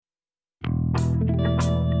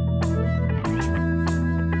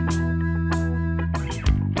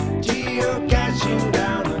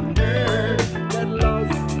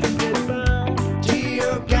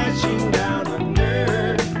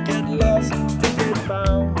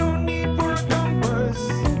found. No need for a compass,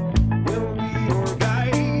 we'll be your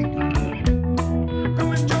guide.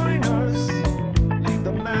 Come and join us, leave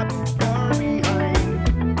the map far behind.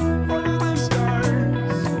 Follow the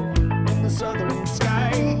stars in the southern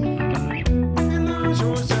sky. If you lose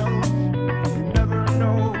yourself, you never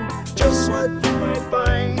know just what you might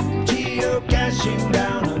find. Geocaching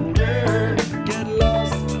down under, get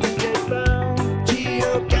lost, get found.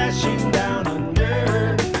 Geocaching down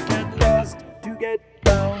under, get lost to get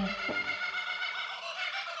found.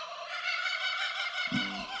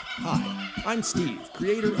 Hi, I'm Steve,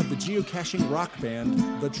 creator of the geocaching rock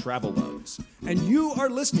band, The Travel Bugs, and you are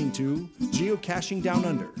listening to Geocaching Down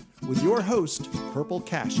Under with your host, Purple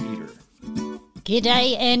Cache Eater.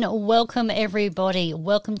 G'day and welcome everybody.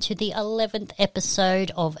 Welcome to the 11th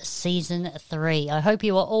episode of Season 3. I hope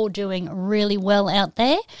you are all doing really well out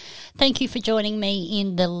there. Thank you for joining me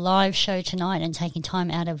in the live show tonight and taking time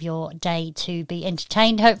out of your day to be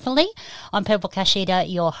entertained, hopefully. I'm Purple Cache Eater,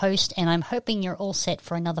 your host, and I'm hoping you're all set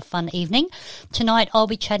for another fun evening. Tonight I'll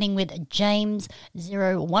be chatting with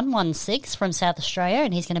James0116 from South Australia,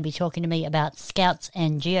 and he's going to be talking to me about scouts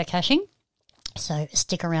and geocaching. So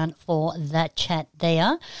stick around for that chat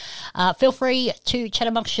there. Feel free to chat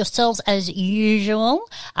amongst yourselves as usual,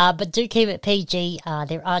 but do keep it PG.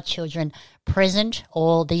 There are children present,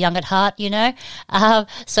 or the young at heart, you know.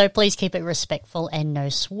 So please keep it respectful and no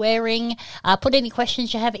swearing. Put any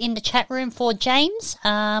questions you have in the chat room for James,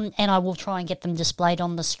 and I will try and get them displayed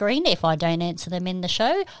on the screen. If I don't answer them in the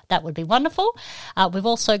show, that would be wonderful. We've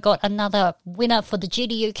also got another winner for the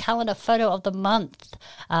GDU calendar photo of the month,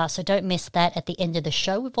 so don't miss that at the end of the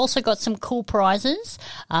show. We've also got some cool prizes.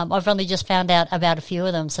 I've only just found out about a few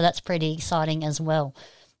of them, so that's pretty exciting as well.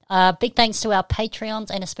 Big thanks to our Patreons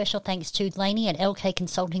and a special thanks to Lainey at LK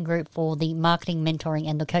Consulting Group for the marketing, mentoring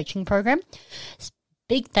and the coaching program.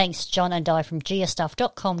 Big thanks John and Di from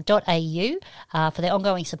geostuff.com.au for their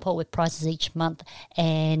ongoing support with prizes each month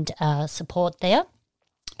and support there.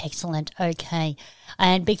 Excellent. Okay.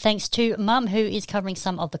 And big thanks to Mum, who is covering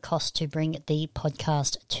some of the costs to bring the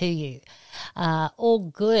podcast to you. All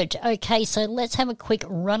good. Okay, so let's have a quick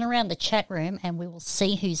run around the chat room and we will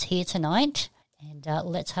see who's here tonight. And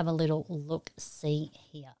let's have a little look-see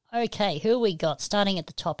here. Okay, who we got? Starting at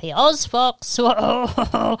the top here. Ozfox,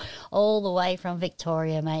 all the way from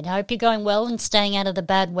Victoria, mate. I hope you're going well and staying out of the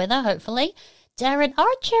bad weather, hopefully. Darren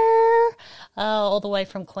Archer, all the way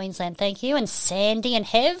from Queensland, thank you. And Sandy and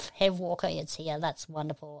Hev Walker, it's here. That's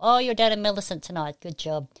wonderful. Oh, you're down in Millicent tonight. Good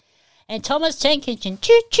job. And Thomas Tankington,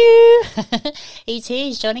 choo-choo. He's here,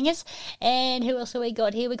 he's joining us. And who else have we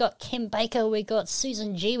got here? We got Kim Baker, we got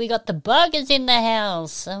Susan G, we got the Buggers in the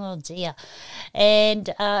house. Oh, dear. And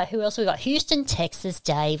who else we got? Houston, Texas,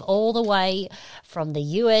 Dave, all the way from the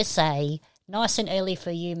USA. Nice and early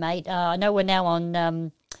for you, mate. I know we're now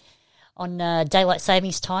on daylight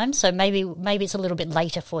savings time, so maybe it's a little bit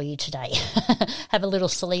later for you today. Have a little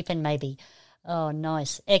sleep and maybe. Oh,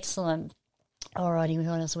 nice. Excellent. Alrighty,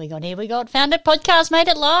 what else have we got here? We got Founded Podcast made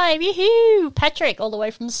it live. Yoo-hoo! Patrick, all the way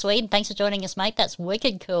from Sweden. Thanks for joining us, mate. That's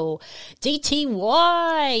wicked cool.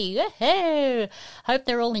 DTY. Yoo-hoo! Hope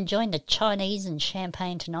they're all enjoying the Chinese and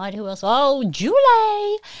champagne tonight. Who else? Oh,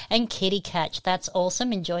 Julie and Kitty Catch. That's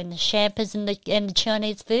awesome. Enjoying the champers and the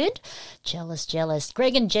Chinese food. Jealous.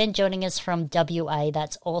 Greg and Jen joining us from WA.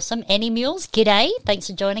 That's awesome. Any Mules, g'day. Thanks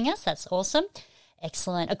for joining us. That's awesome.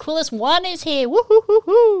 Excellent. Aquilus1 is here.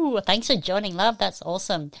 Woo-hoo-hoo-hoo. Thanks for joining, love. That's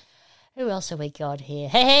awesome. Who else have we got here?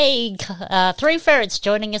 Hey, Three Ferrets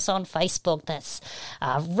joining us on Facebook. That's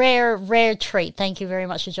a rare treat. Thank you very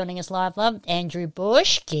much for joining us live, love. Andrew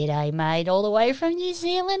Bush. G'day, mate. All the way from New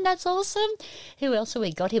Zealand. That's awesome. Who else have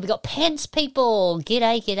we got here? We got Pence people.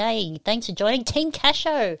 G'day. Thanks for joining. Team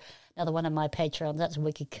Casho. Another one of my Patreons. That's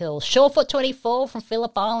wicked cool. Shorefoot24 from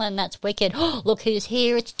Phillip Island. That's wicked. Look who's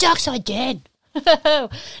here. It's Darkside Dan.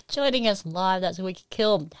 Joining us live, that's wicked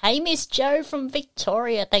cool. Hey, Miss Joe from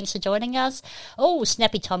Victoria, thanks for joining us. Oh,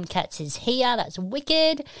 Snappy Tomcats is here, that's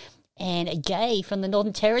wicked. And Gay from the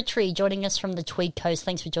Northern Territory joining us from the Tweed Coast.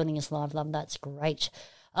 Thanks for joining us live, love, that's great.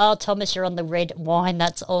 Oh, Thomas, you're on the red wine.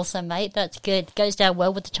 That's awesome, mate. That's good. Goes down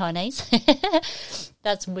well with the Chinese.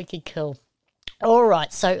 That's wicked cool. All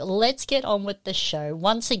right, so let's get on with the show.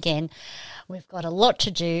 Once again, we've got a lot to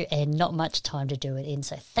do and not much time to do it in.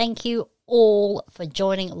 So thank you all for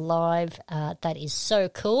joining live. That is so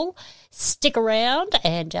cool. Stick around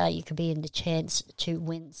and you could be in the chance to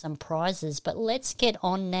win some prizes. But let's get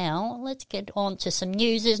on now. Let's get on to some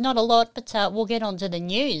news. There's not a lot, but we'll get on to the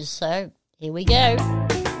news. So here we go.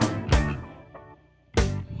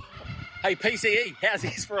 Hey, PCE, how's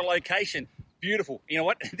this for a location? Beautiful. You know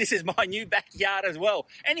what? This is my new backyard as well.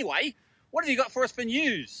 Anyway, What have you got for us for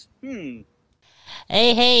news?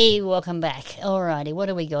 Hey, welcome back. Alrighty, what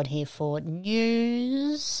do we got here for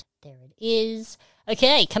news? There it is.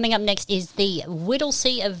 Okay, coming up next is the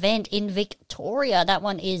Whittlesea event in Victoria. That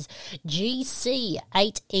one is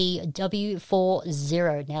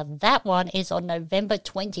GC8EW40. Now, that one is on November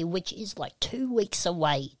 20, which is like 2 weeks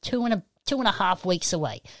away, two and a half weeks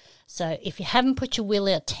away. So if you haven't put your will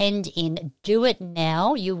attend in, do it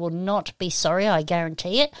now. You will not be sorry, I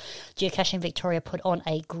guarantee it. Geocaching Victoria put on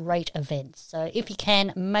a great event. So if you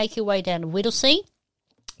can, make your way down to Whittlesea.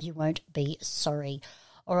 You won't be sorry.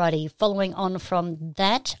 Alrighty, following on from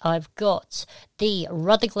that, I've got the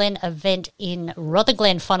Rutherglen event in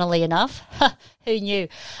Rutherglen, funnily enough. Who knew?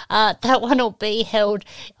 That one will be held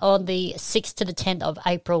on the 6th to the 10th of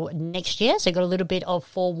April next year. So got a little bit of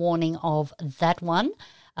forewarning of that one.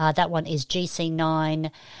 That one is GC9.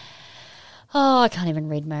 Oh, I can't even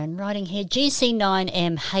read my own writing here.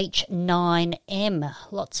 GC9MH9M.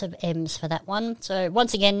 Lots of M's for that one. So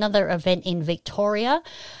once again, another event in Victoria.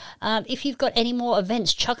 If you've got any more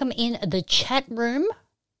events, chuck them in the chat room.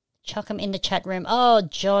 Oh,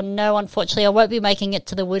 John, no, unfortunately, I won't be making it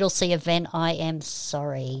to the Whittlesea event. I am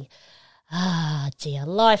sorry. Ah, dear,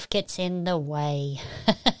 life gets in the way.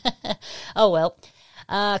 Oh, well.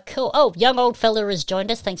 Cool. Oh, young old fella has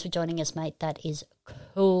joined us. Thanks for joining us, mate. That is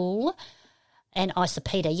cool. And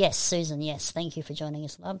Peter, yes. Susan, yes. Thank you for joining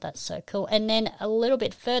us, love. That's so cool. And then a little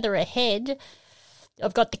bit further ahead,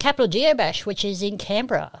 I've got the Capital Geobash, which is in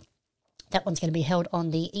Canberra. That one's going to be held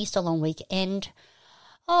on the Easter long weekend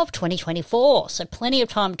of 2024. So plenty of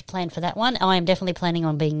time to plan for that one. I am definitely planning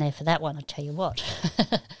on being there for that one, I'll tell you what.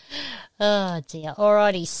 Oh, dear.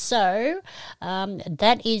 Alrighty, so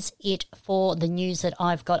that is it for the news that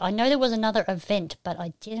I've got. I know there was another event, but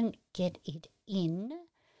I didn't get it in.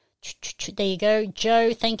 There you go.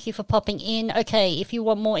 Joe, thank you for popping in. Okay, if you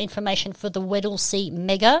want more information for the Whittlesea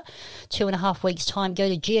Mega, 2.5 weeks' time, go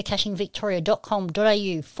to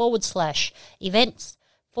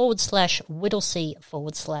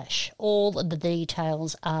geocachingvictoria.com.au/events/Whittlesea/. All the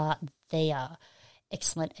details are there.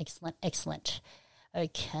 Excellent, excellent, excellent.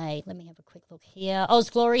 Okay, let me have a quick look here.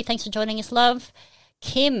 Glory, thanks for joining us, love.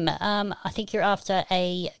 Kim, I think you're after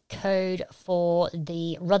a code for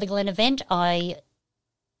the Rutherglen event. The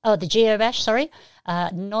Geobash, sorry.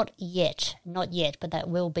 Not yet, but that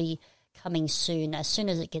will be coming soon as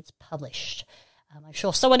it gets published. I'm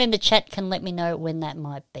sure someone in the chat can let me know when that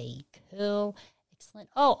might be. Cool, excellent.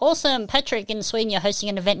 Oh, awesome. Patrick in Sweden, you're hosting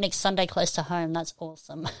an event next Sunday close to home. That's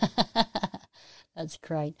awesome. That's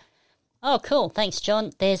great. Oh, cool. Thanks,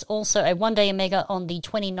 John. There's also a one-day Omega on the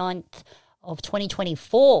 29th of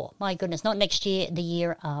 2024. My goodness, not next year, the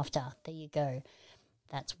year after. There you go.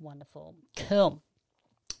 That's wonderful. Cool.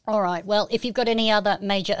 All right. Well, if you've got any other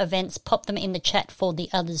major events, pop them in the chat for the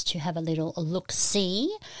others to have a little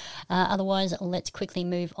look-see. Otherwise, let's quickly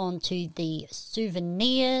move on to the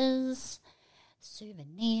souvenirs.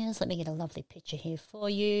 Let me get a lovely picture here for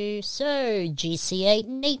you. So, GC8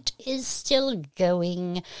 Neat is still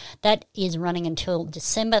going. That is running until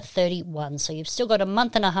December 31. So you've still got a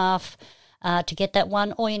month and a half to get that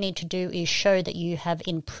one. All you need to do is show that you have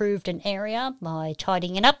improved an area by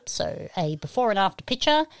tidying it up. So a before and after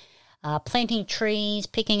picture, planting trees,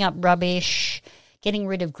 picking up rubbish, getting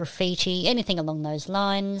rid of graffiti, anything along those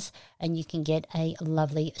lines, and you can get a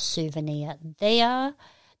lovely souvenir there.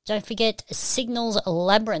 Don't forget, Signals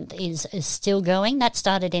Labyrinth is still going. That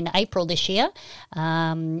started in April this year,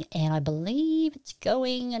 and I believe it's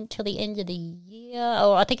going until the end of the year.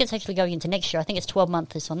 Oh, I think it's actually going into next year. I think it's 12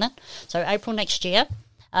 months on that. So April next year.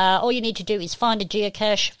 All you need to do is find a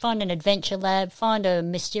geocache, find an adventure lab, find a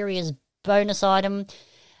mysterious bonus item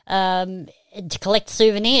to collect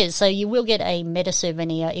souvenirs. So you will get a meta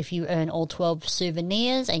souvenir if you earn all 12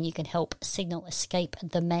 souvenirs, and you can help Signal escape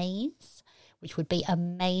the maze, which would be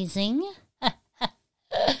amazing.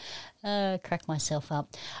 Crack myself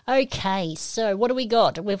up. Okay, so what do we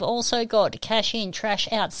got? We've also got Cash In, Trash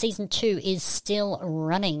Out. Season 2 is still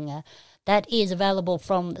running. That is available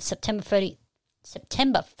from September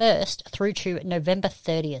 1st through to November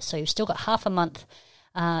 30th. So you've still got half a month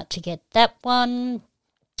to get that one.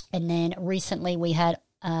 And then recently we had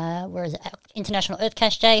International Earth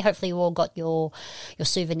Cache Day. Hopefully you all got your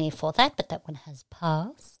souvenir for that, but that one has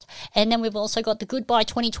passed. And then we've also got the Goodbye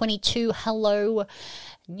 2022 Hello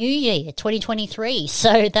New Year 2023.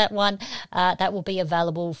 So that one, that will be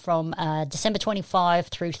available from December 25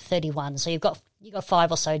 through 31. So you've got You got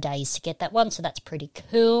 5 or so days to get that one, so that's pretty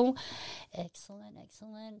cool. Excellent.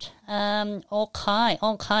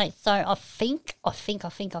 Okay. So I think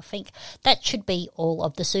that should be all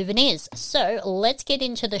of the souvenirs. So let's get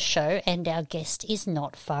into the show, and our guest is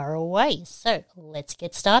not far away. So let's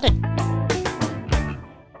get started.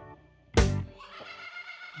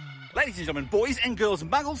 Ladies and gentlemen, boys and girls,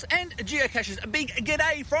 muggles and geocachers, a big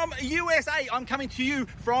g'day from USA. I'm coming to you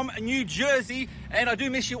from New Jersey, and I do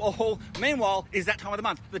miss you all. Meanwhile, is that time of the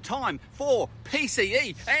month, the time for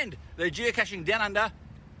PCE and the Geocaching Down Under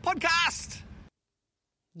podcast.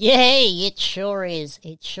 Yay, it sure is.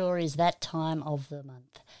 It sure is that time of the month.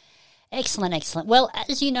 Excellent. Well,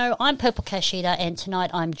 as you know, I'm Purple Cash Eater, and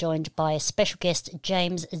tonight I'm joined by a special guest,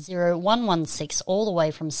 James0116, all the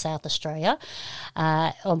way from South Australia.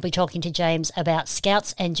 I'll be talking to James about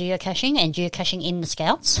scouts and geocaching in the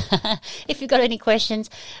scouts. If you've got any questions,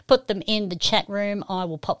 put them in the chat room. I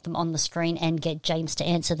will pop them on the screen and get James to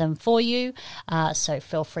answer them for you. So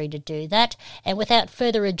feel free to do that. And without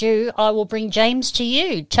further ado, I will bring James to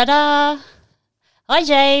you. Ta-da! Hi,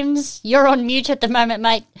 James. You're on mute at the moment,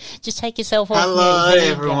 mate. Just take yourself off Hello, mute.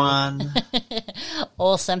 everyone.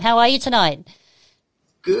 Awesome. How are you tonight?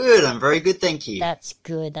 Good. I'm very good, thank you. That's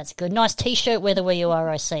good. Nice T-shirt weather where you are,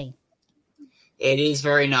 I see. It is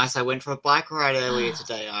very nice. I went for a bike ride earlier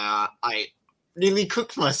today. I nearly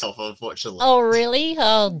cooked myself, unfortunately. Oh, really?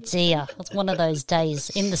 Oh, dear. It's one of those days.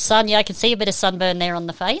 In the sun, yeah, I can see a bit of sunburn there on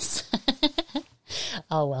the face.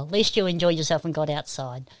 Oh, well, at least you enjoyed yourself and got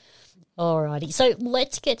outside. Alrighty, so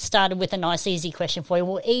let's get started with a nice easy question for you.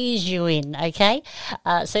 We'll ease you in, okay?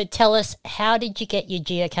 So tell us, how did you get your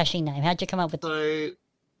geocaching name? How did you come up with So,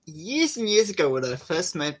 years and years ago when I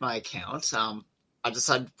first made my account, I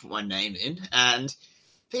decided to put my name in, and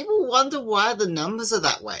people wonder why the numbers are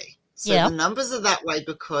that way. So Yeah. the numbers are that way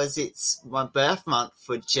because it's my birth month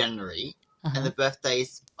for January, and my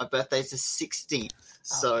birthday's the 16th.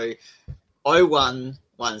 So,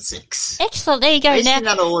 0116. Excellent, there you go. Based Now, in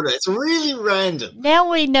that order. It's really random.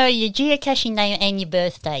 now we know your geocaching name and your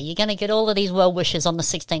birthday. You're going to get all of these well wishes on the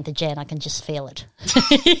 16th of Jan. I can just feel it.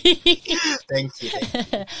 Thank you.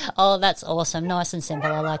 Oh, that's awesome. Nice and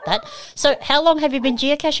simple. I like that. So how long have you been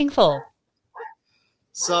geocaching for?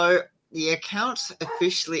 So, the account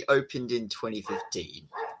officially opened in 2015.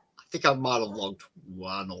 I think I might have logged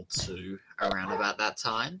 1 or 2 around about that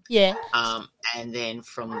time. Yeah. And then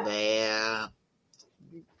from there,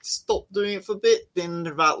 stopped doing it for a bit. Then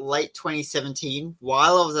about late 2017,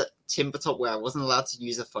 while I was at Timbertop where I wasn't allowed to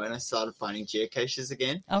use a phone, I started finding geocaches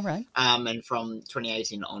again. All right. And from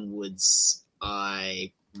 2018 onwards,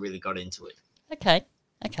 I really got into it. Okay.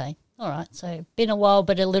 All right. So been a while,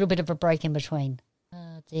 but a little bit of a break in between.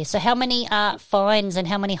 Oh, dear. So how many finds and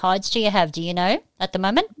how many hides do you have? Do you know at the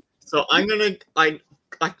moment? So I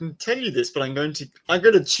can tell you this, but I'm going to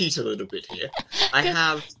cheat a little bit here. I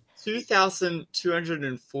have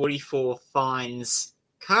 2,244 finds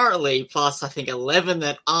currently, plus I think 11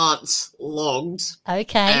 that aren't logged.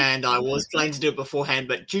 Okay. And I was planning to do it beforehand,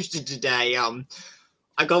 but due to today, I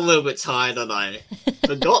got a little bit tired and I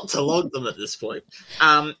forgot to log them at this point.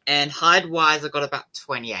 And hide-wise, I got about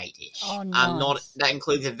 28-ish. Oh, nice. That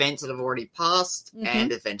includes events that have already passed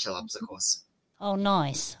and adventure labs, of course. Oh,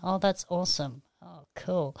 nice. Oh, that's awesome. Oh,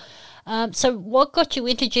 cool. So what got you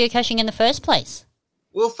into geocaching in the first place?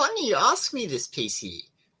 Well, funny you ask me this, PC,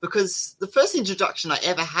 because the first introduction I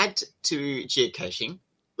ever had to geocaching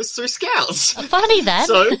was through Scouts. Funny that.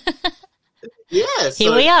 So, yeah.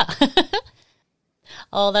 Here we are.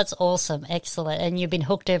 Oh, that's awesome. Excellent. And you've been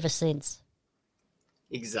hooked ever since.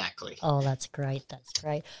 Exactly. Oh, that's great.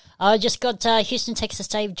 I just got Houston, Texas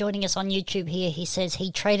Dave joining us on YouTube here. He says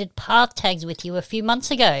he traded path tags with you a few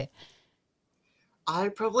months ago. I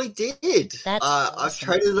probably did. That's I've awesome.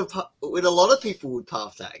 traded with a lot of people with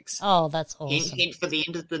path tags. Oh, that's awesome. Hint for the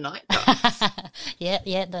end of the night. Cards.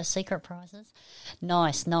 Yeah, those secret prizes.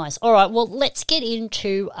 Nice. All right, well, let's get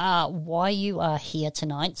into why you are here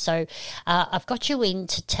tonight. So I've got you in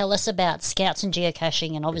to tell us about Scouts and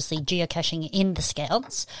geocaching, and obviously geocaching in the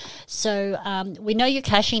Scouts. So we know your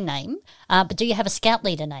caching name, but do you have a Scout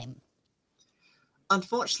leader name?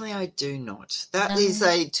 Unfortunately, I do not. That is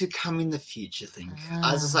a to come in the future thing.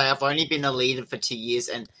 As I say, I've only been a leader for 2 years,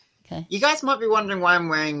 and you guys might be wondering why I'm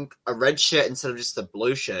wearing a red shirt instead of just a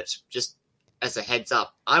blue shirt. Just as a heads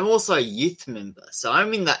up, I'm also a youth member, so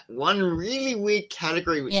I'm in that one really weird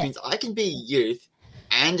category, which means I can be a youth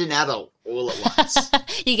and an adult all at once.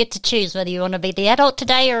 You get to choose whether you want to be the adult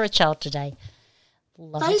today or a child today.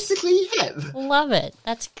 Basically, yeah. Love it.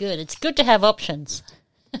 That's good. It's good to have options.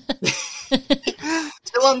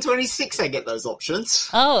 Till I'm 26, I get those options.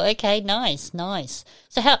 Oh, okay, nice.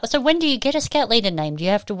 So when do you get a scout leader name? Do you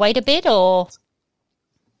have to wait a bit, or?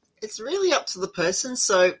 It's really up to the person.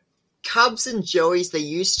 So Cubs and Joeys, they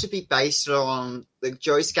used to be based on, the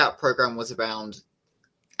Joey Scout program was around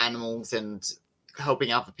animals and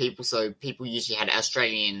helping other people, so people usually had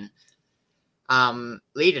Australian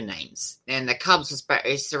leader names, and the Cubs was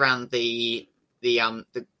based around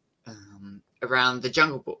around the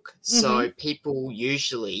Jungle Book. So people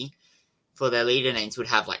usually for their leader names would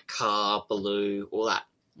have like Car, Baloo, all that.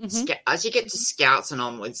 As you get to Scouts and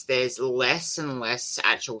onwards, there's less and less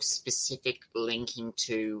actual specific linking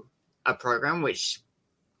to a program, which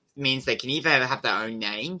means they can either have their own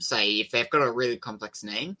name, say if they've got a really complex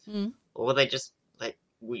name, or they just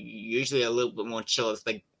we usually a little bit more chill as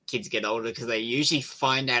the kids get older, because they usually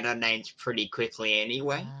find out our names pretty quickly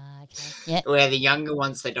anyway. Okay. Yep. Where the younger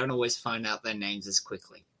ones, they don't always find out their names as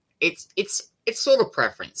quickly. It's sort of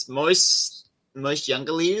preference. Most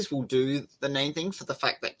younger leaders will do the name thing for the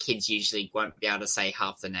fact that kids usually won't be able to say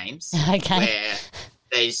half the names. Okay. Where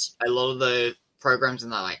there's a lot of the programs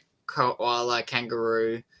in that, like Koala,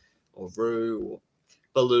 Kangaroo, or Roo, or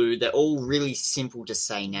Baloo, they're all really simple to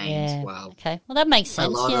say names. Yeah. Well, Okay. Well, that makes sense.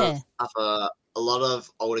 A lot of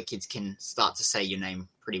older kids can start to say your name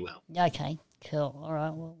pretty well. Okay. Cool. All right.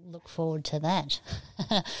 We'll look forward to that.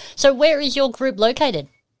 So, where is your group located?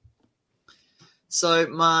 So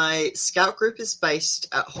my scout group is based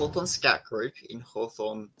at Hawthorne Scout Group in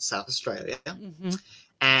Hawthorne, South Australia.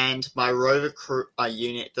 And my rover crew,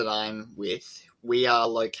 unit that I'm with, we are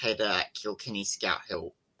located at Kilkenny Scout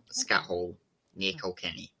Hall near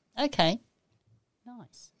Kilkenny. Okay.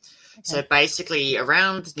 Nice. Okay. So basically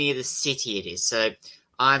around near the city it is. So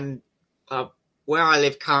I'm where I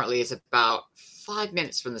live currently is about 5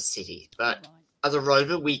 minutes from the city. But as a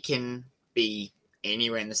rover, we can be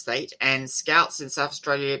anywhere in the state. And Scouts in South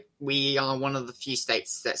Australia, we are one of the few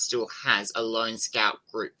states that still has a lone scout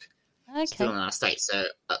group still in our state. So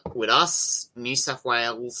with us, New South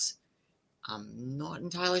Wales, I'm not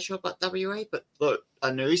entirely sure about WA, but look,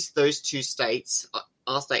 I know those two states,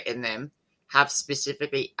 our state and them, have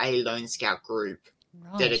specifically a lone scout group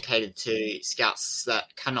dedicated to scouts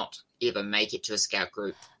that cannot either make it to a scout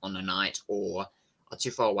group on a night or are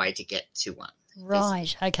too far away to get to one.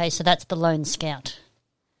 Right. Okay, so that's the Lone Scout.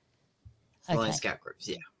 Lone Scout groups,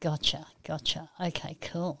 yeah. Gotcha. Okay,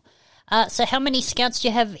 cool. So how many scouts do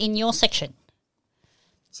you have in your section?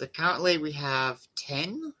 So currently we have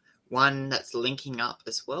 10, one that's linking up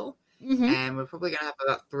as well, and we're probably going to have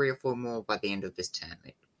about 3 or 4 more by the end of this term.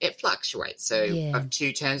 It fluctuates. So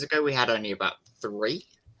 2 terms ago we had only about 3.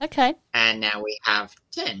 Okay. And now we have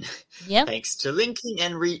 10. Yeah. Thanks to linking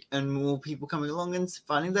and more people coming along and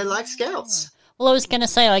finding they like scouts. Well, I was going to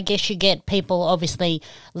say, I guess you get people obviously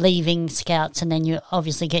leaving Scouts and then you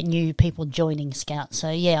obviously get new people joining Scouts. So,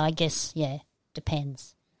 yeah, I guess,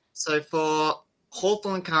 depends. So for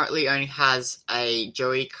Hawthorne currently only has a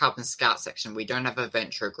Joey Cub and Scout section. We don't have a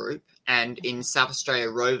Venture group. And in South Australia,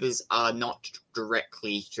 Rovers are not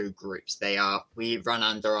directly through groups. We run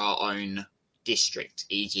under our own district,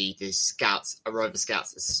 e.g. the Scouts, Rover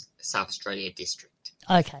Scouts South Australia district.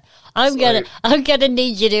 Okay, I'm gonna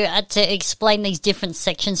need you to explain these different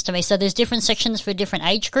sections to me. So there's different sections for different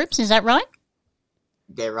age groups. Is that right?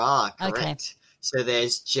 There are, correct. Okay. So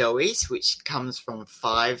there's Joey's, which comes from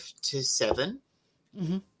 5 to 7,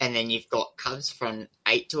 and then you've got Cubs from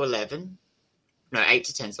 8 to 11. No, 8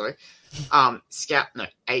 to 10. Sorry.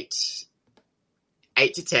 8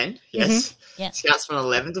 to 10. Yes. Yeah. Scouts from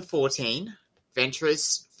 11 to 14.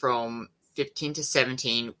 Venturers from 15 to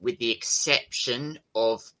 17, with the exception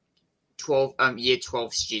of 12 year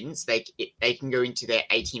 12 students. They can go into their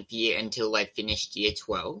 18th year until they've finished year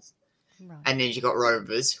 12. Right. And then you've got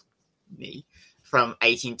Rovers, me, from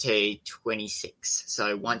 18 to 26.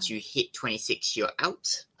 So once you hit 26, you're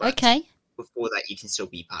out. But before that, you can still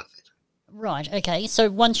be part of it. Right, okay. So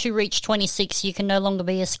once you reach 26, you can no longer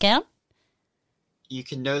be a scout? You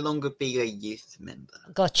can no longer be a youth member.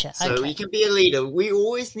 Gotcha. So you can be a leader. We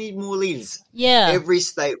always need more leaders. Yeah. Every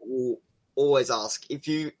state will always ask, if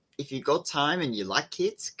you got time and you like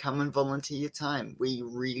kids, come and volunteer your time. We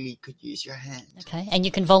really could use your hand. Okay, and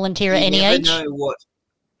you can volunteer at any age? You never know what...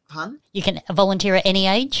 Pardon? You can volunteer at any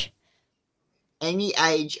age? Any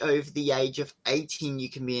age over the age of 18, you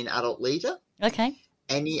can be an adult leader. Okay.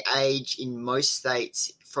 Any age in most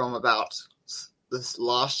states from about this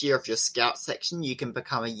last year of your scout section, you can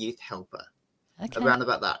become a youth helper. Okay. Around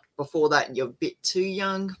about that. Before that, you're a bit too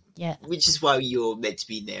young. Yeah. Which is why you're meant to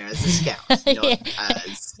be there as a scout, not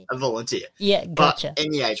as a volunteer. Yeah, gotcha. But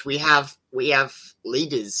any age, we have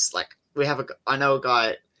leaders. Like I know a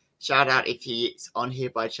guy shout out if he's on here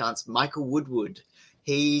by chance, Michael Woodward.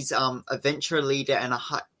 He's a venture leader and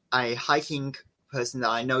a hiking person that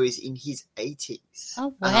I know is in his 80s.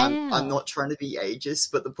 Oh, wow. I'm not trying to be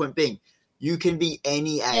ageist, but the point being, you can be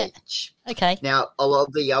any age. Okay. Now, a lot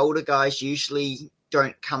of the older guys usually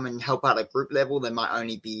don't come and help out at group level. They might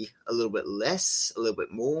only be a little bit less, a little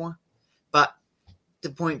bit more. But the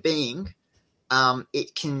point being,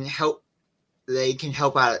 it can help. They can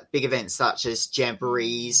help out at big events such as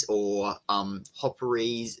jamborees or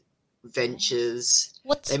hopperies, ventures.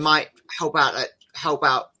 They might help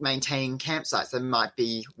out maintaining campsites. There might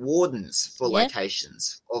be wardens for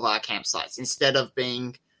locations of our campsites instead of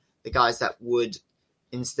being the guys that would.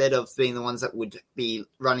 Instead of being the ones that would be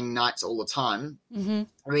running nights all the time,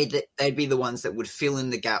 they'd be the ones that would fill in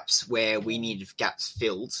the gaps where we needed gaps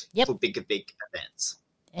filled for big events.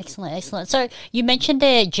 Excellent, excellent. So you mentioned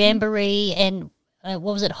there jamboree and what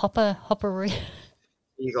was it, hoppery?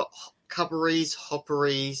 You got cupperies,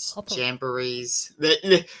 hopperies, jamborees.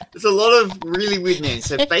 There's a lot of really weird names.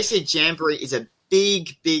 So basically, jamboree is a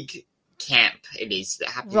big camp. It is that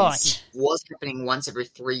happens. Was happening once every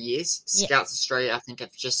 3 years. Scouts Australia, I think,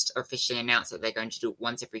 have just officially announced that they're going to do it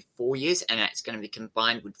once every 4 years, and that's going to be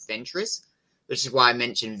combined with Venturers, which is why I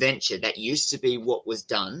mentioned Venture. That used to be what was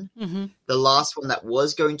done. The last one that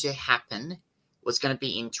was going to happen was going to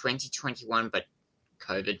be in 2021, but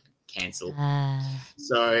COVID cancelled.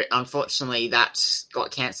 So unfortunately, that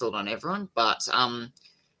got cancelled on everyone. But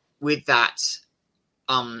with that,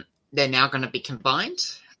 they're now going to be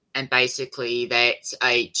combined. And basically, that's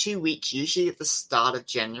a 2 weeks, usually at the start of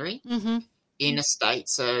January, in a state.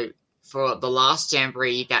 So for the last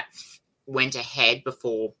jamboree that went ahead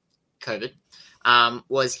before COVID,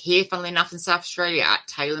 was here, funnily enough, in South Australia at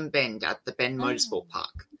Tailem Bend at the Bend Motorsport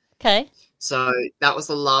Park. Okay. So that was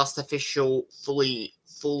the last official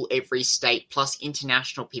full every state plus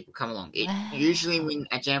international people come along. Usually when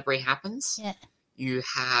a jamboree happens, you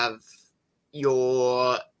have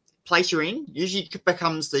your place you're in usually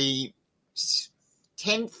becomes the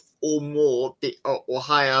 10th or more or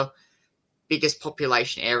higher biggest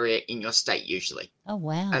population area in your state usually. Oh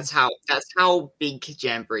wow. That's how big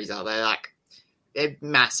jamborees are. They're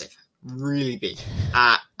massive, really big.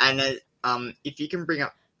 And if you can bring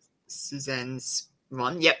up Suzanne's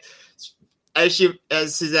one, as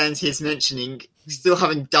Suzanne's here mentioning, still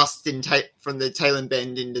having dust from the Tailem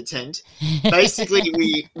Bend in the tent. Basically,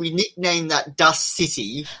 we nicknamed that Dust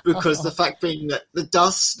City because the fact being that the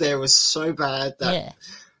dust there was so bad that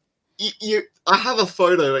I have a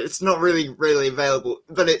photo. It's not really available,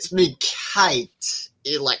 but it's me caked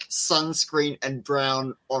in like sunscreen and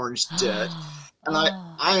brown orange dirt, and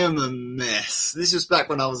I am a mess. This was back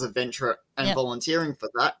when I was a venturer and volunteering for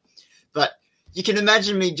that, but you can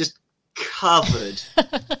imagine me just covered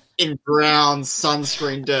in brown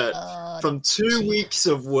sunscreen dirt from 2 weeks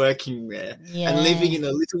of working there and living in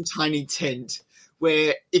a little tiny tent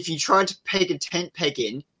where if you tried to peg a tent peg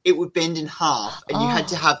in, it would bend in half and you had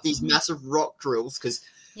to have these massive rock drills because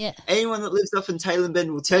anyone that lives up in Tailem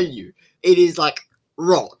Bend will tell you it is like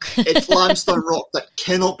rock. It's limestone rock that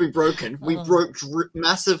cannot be broken. We broke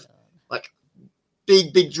massive, like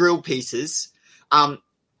big drill pieces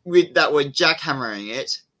that were jackhammering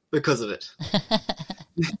it because of it.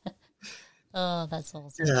 Oh, that's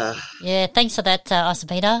awesome. Yeah, thanks for that,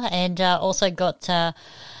 Isabita. And also got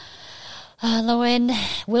Loen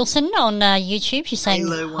Wilson on YouTube. She's saying,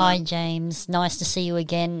 hi, James. Nice to see you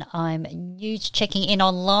again. I'm new to checking in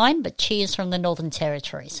online, but cheers from the Northern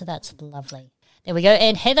Territory. So that's lovely. There we go.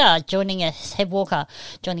 And Heather joining us, Head Walker,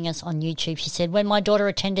 joining us on YouTube. She said, when my daughter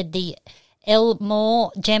attended the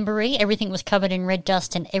Elmore Jamboree, everything was covered in red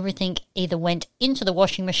dust and everything either went into the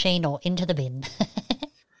washing machine or into the bin.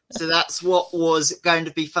 So that's what was going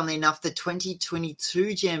to be, funnily enough, the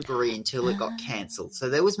 2022 Jamboree until it got cancelled. So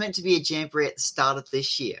there was meant to be a Jamboree at the start of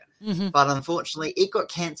this year, but unfortunately it got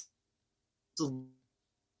cancelled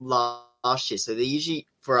last year. So they usually,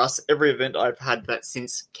 for us, every event I've had that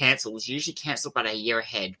since cancelled is usually cancelled about a year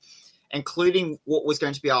ahead, including what was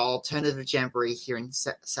going to be our alternative Jamboree here in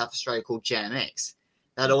South Australia called JMX.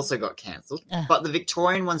 That also got cancelled. But the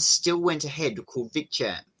Victorian one still went ahead, called Vic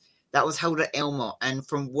Jam. That was held at Elmore, and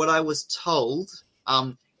from what I was told,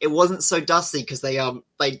 it wasn't so dusty because they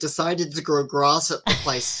decided to grow grass at the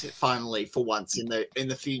place finally for once in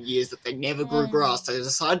the few years that they never grew grass. So they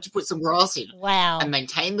decided to put some grass in and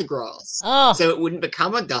maintain the grass so it wouldn't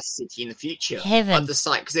become a dust city in the future at the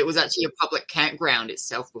site because it was actually a public campground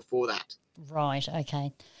itself before that. Right,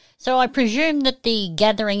 okay. So I presume that the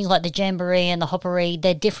gatherings like the Jamboree and the Hoppery,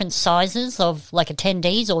 they're different sizes of like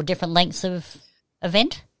attendees or different lengths of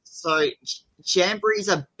event? So jamborees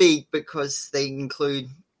are big because they include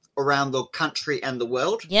around the country and the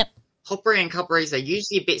world. Yep. Hoppery and Cupperies are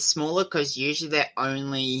usually a bit smaller because usually they're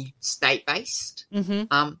only state-based.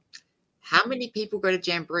 Mm-hmm. How many people go to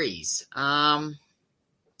Jamborees? I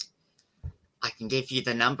can give you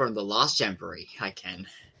the number on the last Jamboree. I can.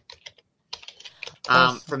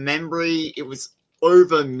 From memory, it was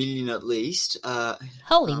over 1 million at least.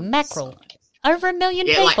 Holy mackerel. Over 1 million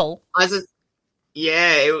people? As I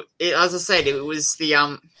said, it was the...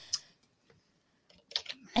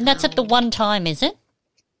 And that's at the one time, is it?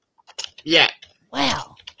 Yeah.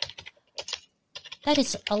 Wow. That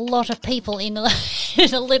is a lot of people in a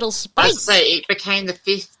little space. As I say, it became the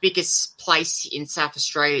 5th biggest place in South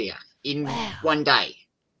Australia in one day.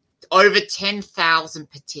 Over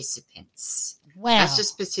 10,000 participants. Wow. That's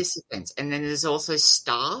just participants. And then there's also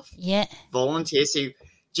staff, volunteers who...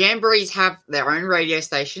 Jamborees have their own radio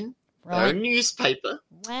station, their own newspaper.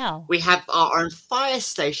 Wow. We have our own fire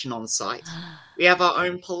station on site. We have our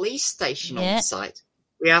own police station on site.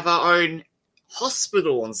 We have our own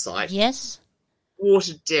hospital on site. Yes.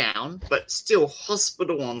 Watered down, but still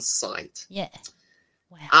hospital on site. Yeah.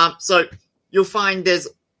 Wow. So you'll find it's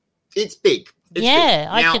big. It's big.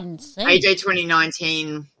 Now, I can see. AJ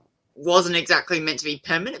 2019 wasn't exactly meant to be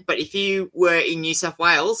permanent, but if you were in New South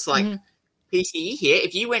Wales, like PCE here,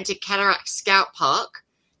 if you went to Cataract Scout Park,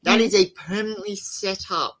 that is a permanently set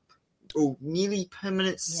up, or nearly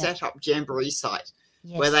permanent set up Jamboree site.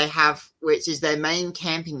 Yes. Where they have, which is their main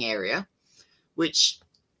camping area, which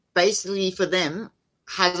basically for them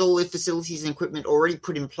has all the facilities and equipment already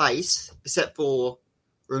put in place, except for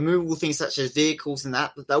removable things such as vehicles and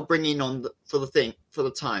that they'll bring in for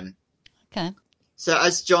the time. Okay. So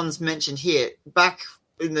as John's mentioned here, back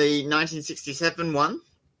in the 1967 one,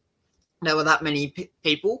 there were that many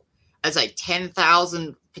people. As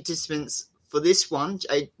 10,000 participants for this one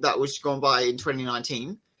that was gone by in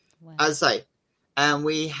 2019. Wow. As I say. And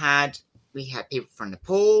we had people from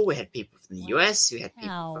Nepal, we had people from the US, we had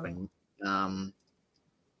people from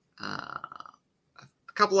a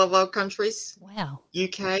couple of other countries. Wow.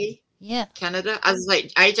 UK, Canada. As I say,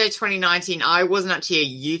 AJ 2019, I wasn't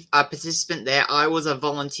actually a participant there. I was a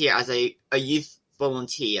volunteer as a youth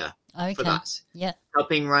volunteer for that. Yeah.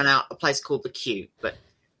 Helping run out a place called The Queue. But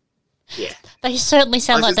yeah. They certainly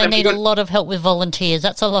sound like they need a lot of help with volunteers.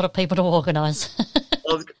 That's a lot of people to organise.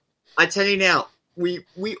 I tell you now, we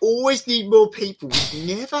always need more people. We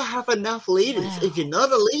never have enough leaders. Wow. If you're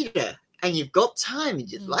not a leader and you've got time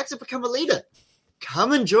and you'd like to become a leader,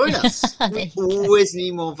 come and join us. We always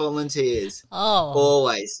need more volunteers. Oh,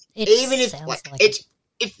 always. Even if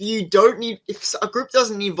if a group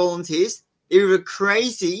doesn't need volunteers, they're either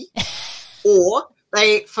crazy or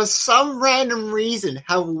they, for some random reason,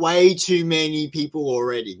 have way too many people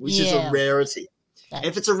already, which is a rarity. And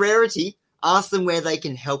if it's a rarity, ask them where they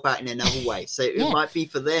can help out in another way. So it might be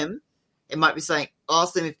for them. It might be saying,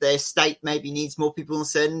 ask them if their state maybe needs more people in a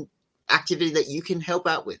certain activity that you can help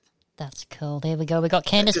out with. That's cool. There we go. We got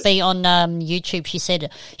Candice B on YouTube. She said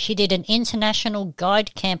she did an international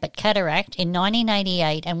guide camp at Cataract in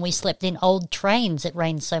 1988 and we slept in old trains. It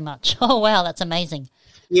rained so much. Oh, wow. That's amazing.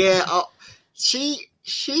 Yeah.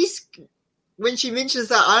 She's... When she mentions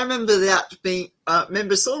that, I remember that being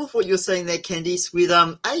remember sort of what you're saying there, Candice, with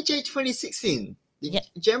AJ 2016, the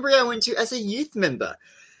Jamboree I went to as a youth member.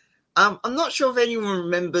 I'm not sure if anyone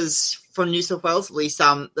remembers from New South Wales, at least,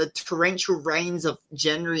 the torrential rains of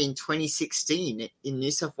January in 2016 in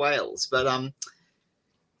New South Wales. But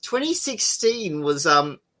 2016 was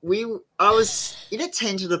I was in a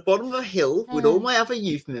tent at the bottom of a hill with all my other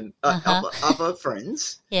youth other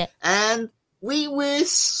friends, and we were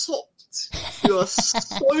we were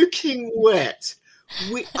soaking wet.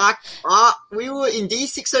 We were in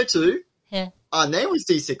D602. Yeah. Our name was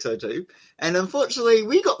D602. And unfortunately,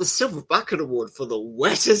 we got the Silver Bucket Award for the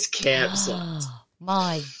wettest campsite.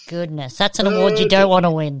 My goodness. That's an award you don't want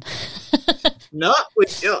to win. No.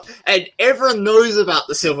 And everyone knows about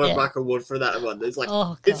the Silver Bucket Award for that one. It's like,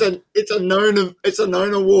 it's a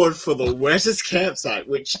known award for the wettest campsite,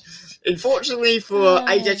 which, unfortunately, for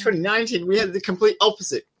AJ 2019, we had the complete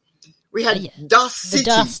opposite. We had Dust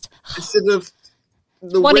City instead of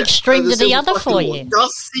one extreme to the other for you.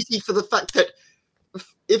 Dust City for the fact that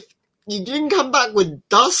if you didn't come back with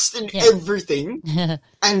dust and everything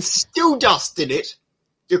and still dust in it,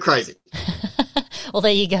 you're crazy. Well,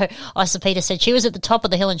 there you go. Isa Peter said she was at the top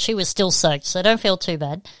of the hill and she was still soaked, so don't feel too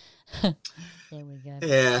bad. There we go.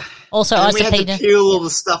 Yeah. Also, and Isa we had Peter, to peel all the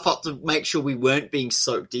stuff up to make sure we weren't being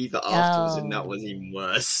soaked either afterwards, and that was even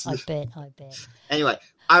worse. I bet. Anyway,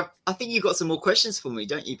 I think you've got some more questions for me,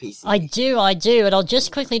 don't you, PC? I do, and I'll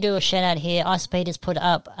just quickly do a shout out here. Ice Peter's put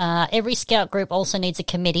up, every scout group also needs a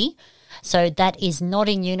committee. So that is not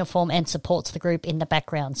in uniform and supports the group in the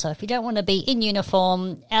background. So if you don't want to be in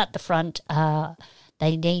uniform out the front,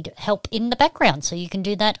 they need help in the background. So you can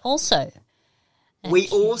do that also. We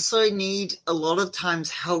also need a lot of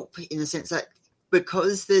times help in the sense that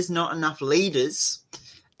because there's not enough leaders,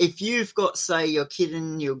 if you've got, say, your kid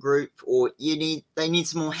in your group or they need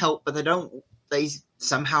some more help, but they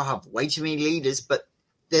somehow have way too many leaders, but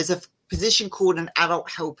there's a position called an adult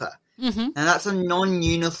helper. Mm-hmm. And that's a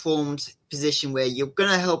non-uniformed position where you're going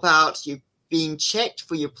to help out, you're being checked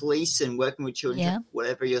for your police and working with children,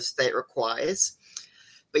 whatever your state requires.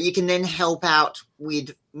 But you can then help out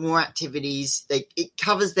with more activities. It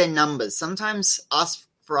covers their numbers. Sometimes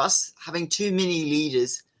for us, having too many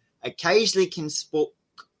leaders occasionally can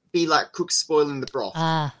be like cooks spoiling the broth.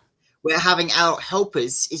 Where having adult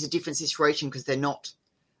helpers is a different situation because they're not.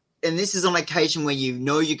 And this is on occasion where you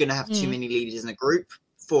know you're going to have too many leaders in a group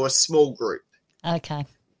for a small group. Okay.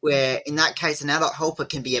 Where in that case, an adult helper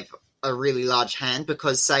can be a really large hand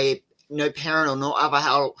because, say, no parent or no other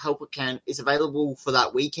helper is available for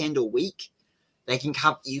that weekend or week.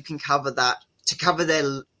 You can cover that to cover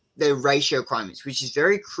their ratio requirements, which is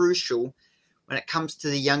very crucial when it comes to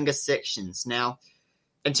the younger sections. Now,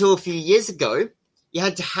 until a few years ago, you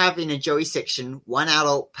had to have in a Joey section 1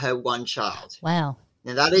 adult per 1 child. Wow.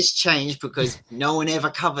 Now that has changed because no one ever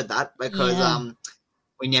covered that because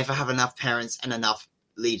we never have enough parents and enough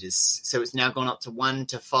leaders. So it's now gone up to 1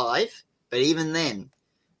 to 5. But even then,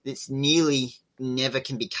 it's nearly never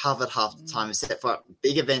can be covered half the time except for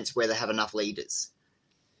big events where they have enough leaders.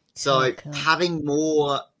 So having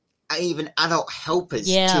more even adult helpers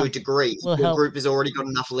to a degree, if your group has already got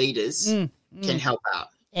enough leaders, can help out.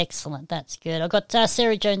 Excellent. That's good. I've got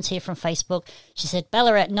Sarah Jones here from Facebook. She said,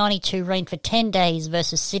 Ballarat 92 rained for 10 days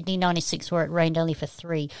versus Sydney 96 where it rained only for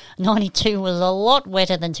 3. 92 was a lot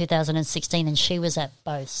wetter than 2016 and she was at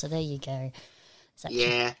both. So there you go.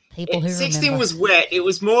 People who 16 remember. was wet. It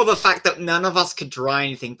was more the fact that none of us could dry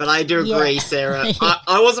anything. But I do agree, Sarah.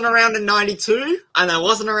 I wasn't around in 92 and I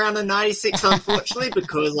wasn't around in 96, unfortunately,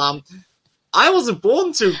 because I wasn't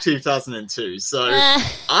born till 2002, so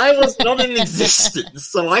I was not in existence,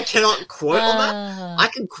 so I cannot quote on that. I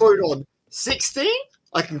can quote on 16,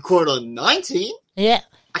 I can quote on 19,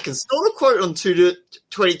 I can sort of quote on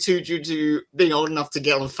 22 due to being old enough to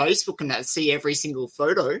get on Facebook and see every single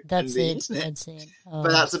photo on the internet. But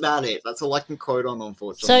that's about it. That's all I can quote on,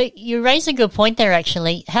 unfortunately. So you raise a good point there,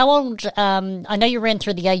 actually. How old, I know you ran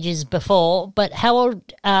through the ages before, but how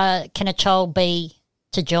old can a child be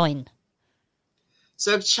to join?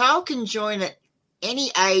 So a child can join at any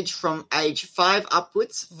age from age 5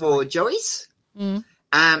 upwards for Joeys,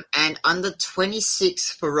 and under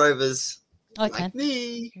 26 for Rovers like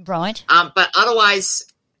me. Right. But otherwise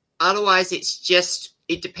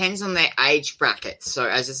it depends on their age bracket. So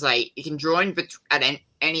as I say, you can join at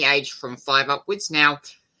any age from 5 upwards. Now,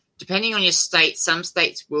 depending on your state, some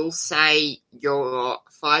states will say your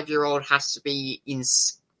 5-year-old has to be in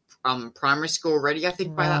primary school already, I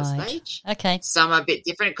think, by that stage. Okay. Some are a bit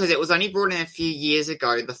different because it was only brought in a few years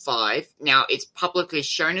ago, the 5. Now, it's publicly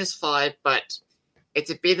shown as 5, but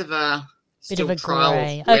it's a bit of a trial.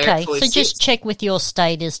 Grey. Okay, so just check with your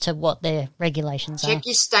state as to what their regulations are. Check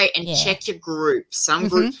your state and check your group. Some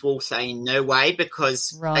groups will say no way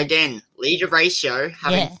because, again, leader ratio,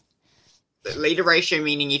 leader ratio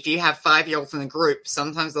meaning if you have 5-year-olds in the group,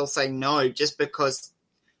 sometimes they'll say no just because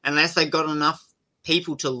unless they've got enough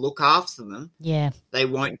people to look after them, they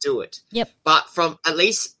won't do it. Yep. But from at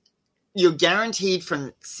least you're guaranteed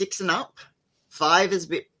from 6 and up. 5 is a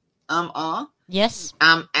bit Yes.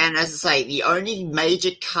 And as I say, the only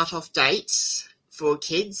major cut-off dates for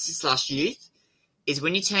kids / youth is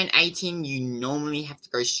when you turn 18, you normally have to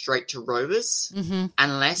go straight to Rovers,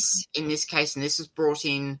 unless in this case, and this was brought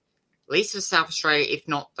in at least for South Australia, if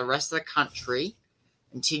not the rest of the country,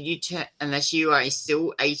 unless you are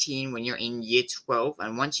still 18 when you're in year 12,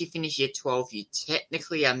 and once you finish year 12, you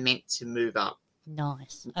technically are meant to move up.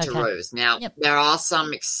 Nice. To Rose. Now, there are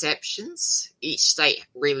some exceptions. Each state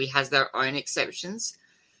really has their own exceptions.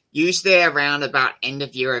 Usually around about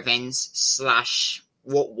end-of-year events /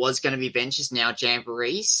 what was going to be benches, now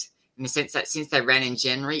jamborees, in the sense that since they ran in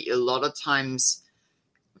January, a lot of times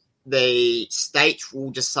the state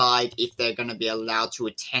will decide if they're going to be allowed to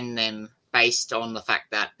attend them based on the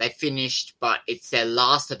fact that they finished, but it's their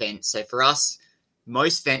last event. So for us,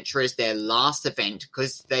 most venturers, their last event,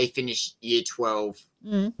 because they finished year 12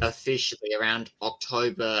 officially around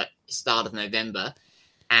October, start of November,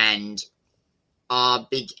 and our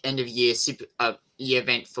big end-of-year year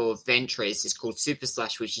event for venturers is called Super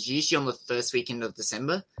Slash, which is usually on the first weekend of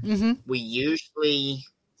December. We usually,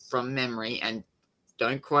 from memory, and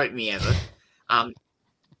Don't quote me ever.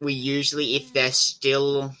 We usually, if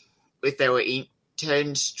they were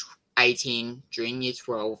turned 18 during year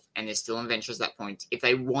 12 and they're still on ventures at that point, if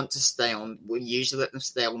they want to stay on, we usually let them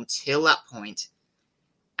stay on until that point,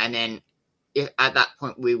 and then if at that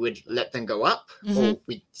point we would let them go up, or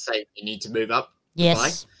we'd say you need to move up. Yes.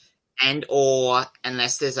 Goodbye. And or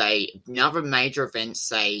unless there's another major event,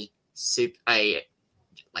 say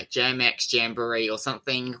like JMX, Jamboree or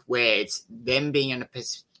something, where it's them being a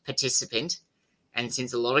participant. And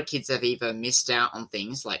since a lot of kids have either missed out on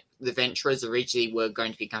things, like the Venturers originally were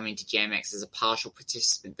going to be coming to JMX as a partial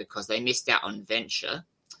participant because they missed out on Venture,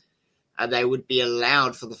 they would be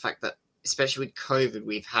allowed for the fact that, especially with COVID,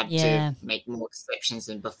 we've had to make more exceptions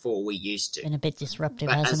than before we used to. Been a bit disruptive,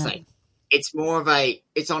 but hasn't it? It's more of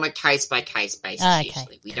it's on a case-by-case basis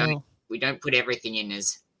usually. We don't put everything in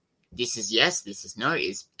as this is yes, this is no.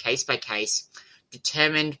 It's case-by-case.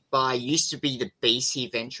 Determined by, used to be the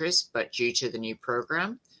BC Venturers, but due to the new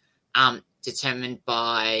program, determined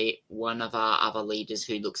by one of our other leaders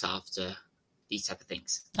who looks after these type of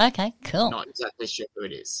things. Okay, cool. Not exactly sure who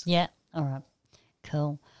it is. Yeah, all right,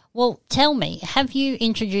 cool. Well, tell me, have you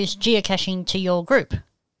introduced geocaching to your group?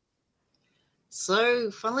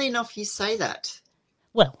 So, funnily enough, you say that.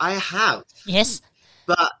 Well, I have. Yes.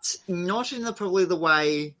 But not in probably the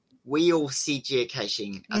way we all see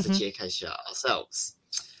geocaching as a geocacher ourselves.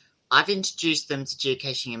 I've introduced them to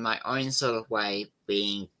geocaching in my own sort of way,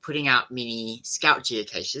 being putting out mini scout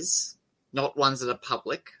geocaches, not ones that are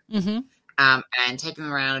public, and taking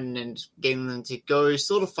them around and getting them to go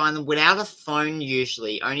sort of find them without a phone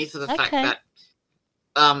usually, only for the fact that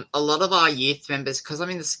a lot of our youth members, because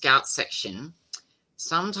I'm in the scout section,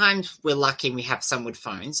 sometimes we're lucky and we have some with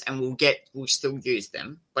phones and we'll still use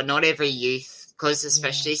them, but not every youth, because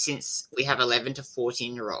especially since we have 11 to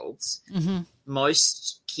 14-year-olds,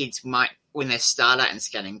 most kids might, when they start out in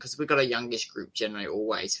scouting, because we've got a youngish group generally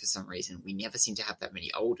always for some reason, we never seem to have that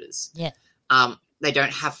many olders. Yeah. They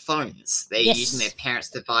don't have phones. They're using their parents'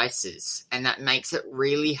 devices, and that makes it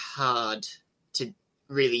really hard to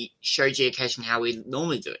really show geocaching how we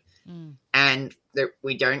normally do it. And there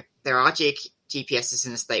are GPSs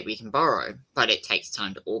in the state we can borrow, but it takes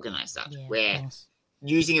time to organise that. Where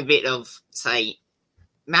using a bit of, say,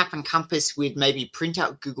 map and compass with maybe print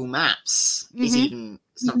out Google Maps is even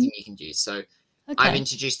something you can do. So I've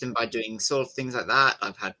introduced them by doing sort of things like that.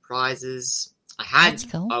 I've had prizes.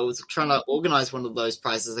 I was trying to organise one of those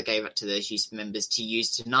prizes I gave it to those youth members to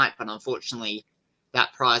use tonight, but unfortunately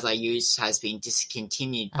that prize I used has been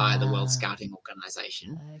discontinued by the World Scouting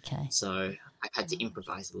Organisation. Okay. So I've had to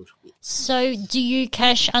improvise a little bit. So do you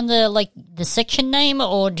cache under like the section name,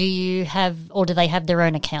 or do they have their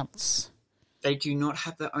own accounts? They do not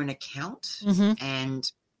have their own account, and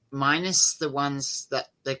minus the ones that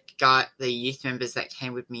the youth members that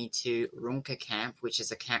came with me to Runka Camp, which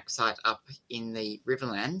is a campsite up in the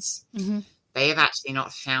Riverlands, they have actually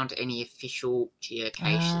not found any official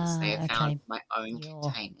geocaches. They have found my own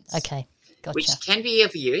containers. Okay, gotcha. Which can be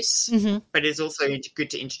of use, but it's also good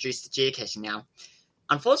to introduce the geocaching now.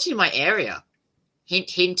 Unfortunately, my area, hint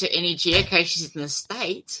to any geocaches in the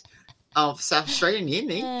state of South Australia near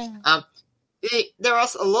me, there are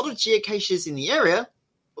a lot of geocaches in the area,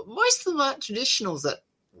 but most of them are traditionals that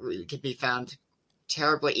really can be found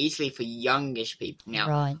terribly easily for youngish people.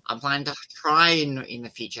 Now, I'm planning to try in the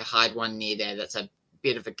future hide one near there that's a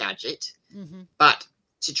bit of a gadget. But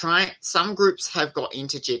to try, some groups have got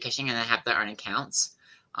into geocaching and they have their own accounts.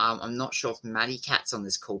 I'm not sure if Matty Cat's on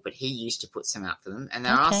this call, but he used to put some out for them. And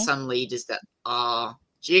there are some leaders that are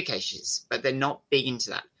geocaches, but they're not big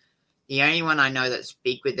into that. The only one I know that's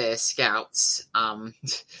big with their scouts,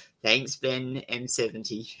 thanks Ben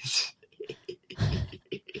M70.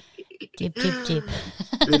 Dib, dib, dib.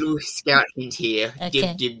 Little scout hint here.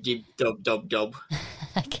 Dib, dib, dib, dob, dob, dob.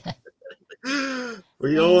 Okay.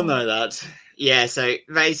 We all know that. Yeah, so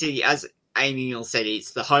basically, as Amy said,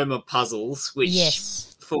 it's the home of puzzles, which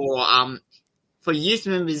for youth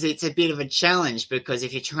members, it's a bit of a challenge because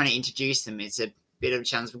if you're trying to introduce them, it's a bit of a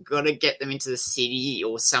challenge. We've got to get them into the city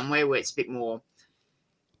or somewhere where it's a bit more,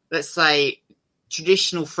 let's say,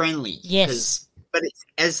 traditional friendly. Yes. But it's,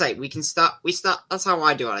 as I say, we start, that's how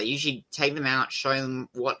I do it. I usually take them out, show them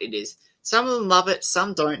what it is. Some of them love it,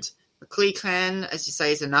 some don't. The Clee Clan, as you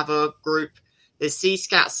say, is another group. There's Sea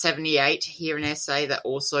Scout 78 here in SA that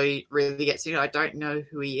also really gets it. I don't know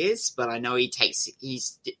who he is, but I know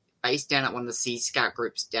he's based down at one of the Sea Scout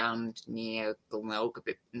groups down near Glenelg, a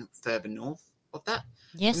bit further north of that.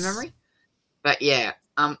 Yes. In memory. But yeah,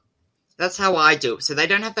 that's how I do it. So they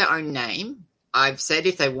don't have their own name. I've said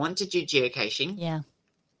if they want to do geocaching,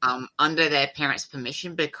 under their parents'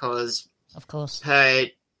 permission, because Of course. Per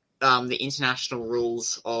the international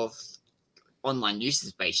rules of online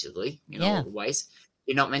uses, basically, all the ways.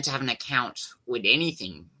 You're not meant to have an account with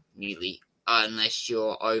anything, nearly, unless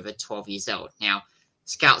you're over 12 years old. Now,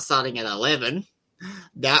 Scout starting at 11,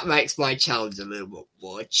 that makes my challenge a little bit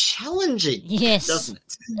more challenging, doesn't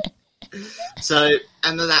it? So,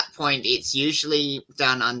 under that point, it's usually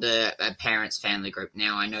done under a parent's family group.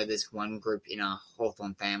 Now, I know there's one group in our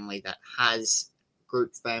Hawthorne family that has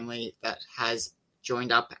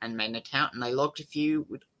joined up and made an account, and they logged a few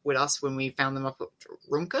with us when we found them up at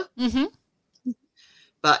Runka. Mm-hmm.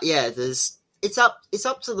 But yeah, it's up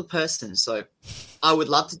to the person. So, I would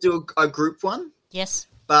love to do a group one. Yes.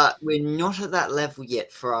 But we're not at that level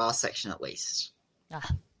yet for our section, at least.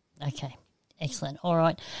 Okay. Excellent. All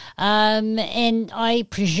right. And I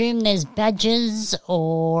presume there's badges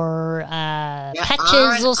or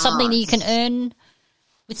patches or something that you can earn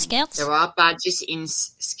with Scouts? There are badges in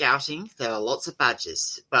Scouting. There are lots of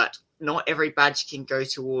badges, but not every badge can go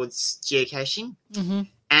towards geocaching. Mm-hmm.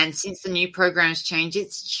 And since the new program's changed,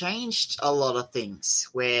 it's changed a lot of things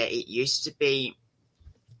where it used to be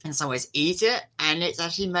in some ways easier, and it's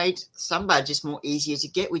actually made some badges more easier to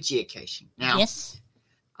get with geocaching. Now, yes.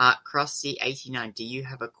 Krusty89, do you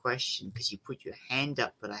have a question? Because you put your hand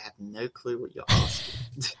up, but I have no clue what you're asking.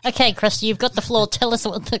 Okay, Krusty, you've got the floor. Tell us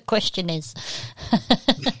what the question is.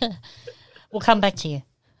 We'll come back to you.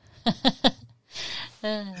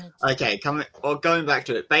 Okay, going back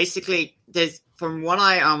to it. Basically, from what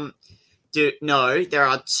I do know, there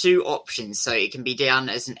are two options. So it can be done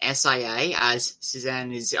as an SIA, as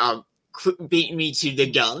Suzanne is beating me to the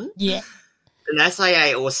gun. Yeah. An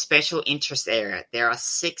SIA or special interest area. There are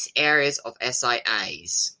 6 areas of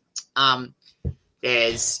SIAs.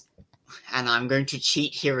 And I'm going to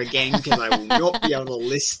cheat here again because I will not be able to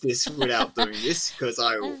list this without doing this, because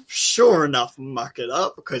I will sure enough muck it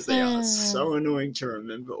up, because they are so annoying to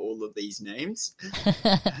remember all of these names.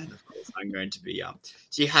 And of course I'm going to be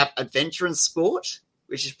so you have adventure and sport,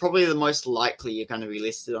 which is probably the most likely you're going to be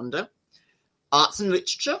listed under. Arts and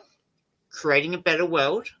literature, creating a better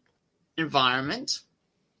world, environment,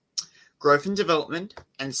 growth and development,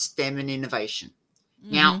 and STEM and innovation.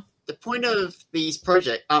 Mm-hmm. Now, the point of these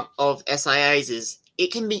project of SIAs is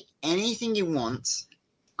it can be anything you want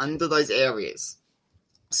under those areas.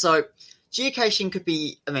 So, geocaching could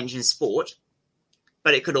be a mentioned sport,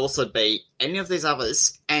 but it could also be any of these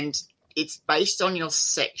others, and it's based on your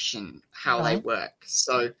section, how they work.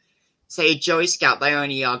 So, say a Joey Scout, they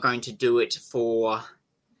only are going to do it for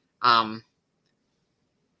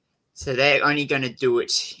so they're only going to do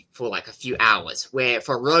it for like a few hours, where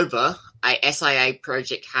for Rover, a SIA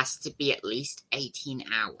project has to be at least 18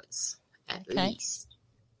 hours. At least.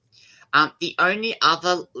 The only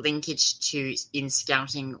other linkage in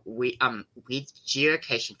Scouting with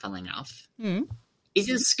geocaching, funnily enough, is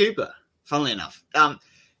in scuba, funnily enough. I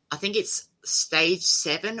think it's stage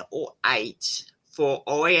 7 or 8 for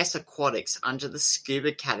OAS Aquatics under the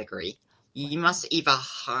scuba category. You must either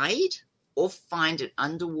hide or find an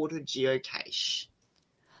underwater geocache.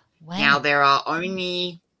 Wow. Now, there are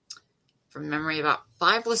only, from memory, about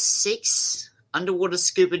 5 or 6 underwater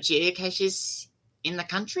scuba geocaches in the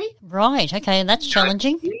country. Right, okay, that's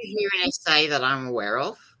challenging. I do hear an SA that I'm aware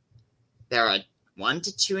of. There are 1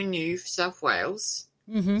 to 2 in New South Wales.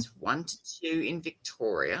 Mm-hmm. There's 1 to 2 in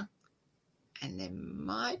Victoria. And there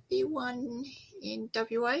might be 1 in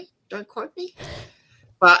WA. Don't quote me.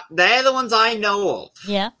 But they're the ones I know of.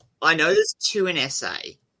 Yeah. I know there's 2 in SA.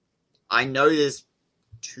 I know there's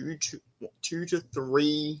 2 to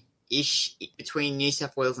 3-ish between New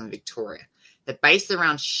South Wales and Victoria. They're based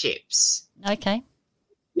around ships. Okay.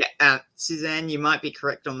 Yeah, Suzanne, you might be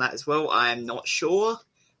correct on that as well. I am not sure.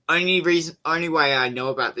 Only way I know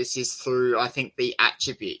about this is through, I think, the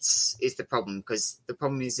attributes is the problem, because the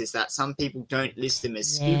problem is that some people don't list them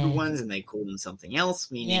as scuba ones and they call them something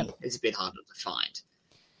else, meaning it's a bit harder to find.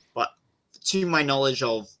 But to my knowledge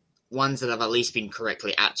of ones that have at least been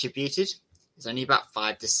correctly attributed, there's only about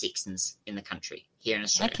 5 to 6 in the country, here in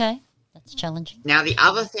Australia. Okay, that's challenging. Now, the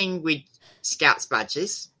other thing with Scouts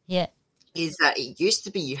badges is that it used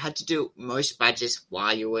to be you had to do most badges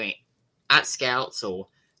while you were at Scouts or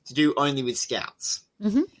to do only with Scouts.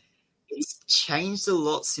 Mm-hmm. It's changed a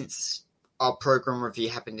lot since our program review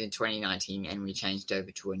happened in 2019 and we changed over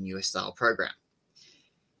to a newer style program.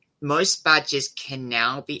 Most badges can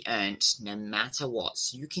now be earned no matter what.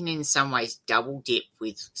 So you can in some ways double dip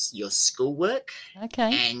with your schoolwork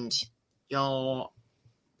and your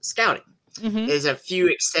scouting. Mm-hmm. There's a few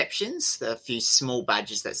exceptions. There are a few small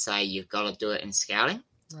badges that say you've got to do it in scouting.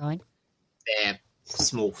 Right. They're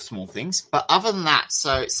small things. But other than that,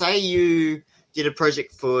 so say you did a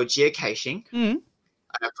project for geocaching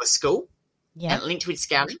for school, and linked with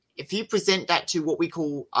scouting. If you present that to what we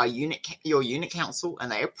call your unit council,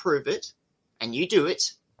 and they approve it, and you do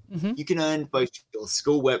it, you can earn both your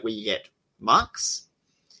schoolwork where you get marks,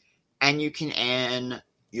 and you can earn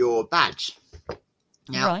your badge.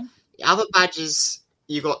 Now, the other badges,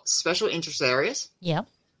 you got special interest areas. Yeah.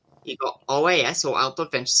 You got OAS, or outdoor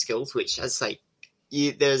adventure skills, which, as I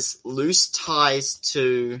say, there's loose ties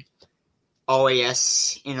to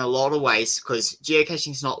OAS in a lot of ways because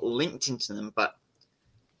geocaching is not linked into them, but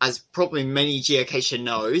as probably many geocacher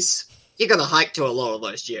knows, you got to hike to a lot of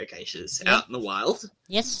those geocaches out in the wild.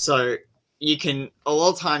 Yes. So a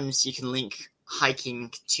lot of times you can link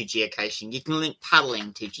hiking to geocaching. You can link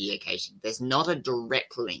paddling to geocaching. There's not a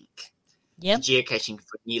direct link to geocaching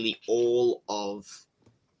for nearly all of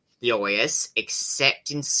the OAS,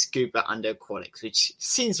 except in scuba under aquatics, which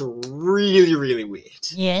seems really, really weird.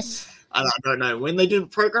 Yes. And I don't know, when they did a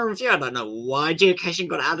program review, I don't know why geocaching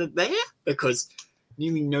got added there, because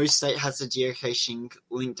nearly no state has a geocaching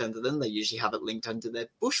linked under them. They usually have it linked under their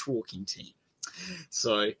bushwalking team.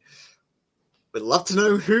 So, we'd love to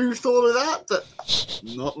know who thought of that, but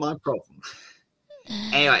not my problem.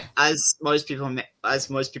 Anyway, as most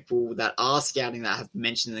people that are scouting that have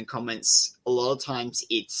mentioned in the comments, a lot of times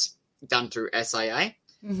it's done through SIA.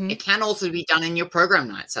 It can also be done in your program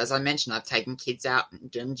nights. As I mentioned, I've taken kids out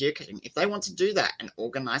and done geocaching. If they want to do that and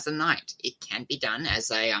organise a night, it can be done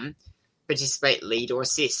as a participate, lead, or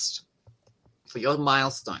assist for your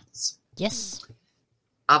milestones. Yes.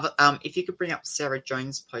 If you could bring up Sarah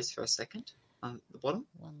Jones' post for a second on the bottom.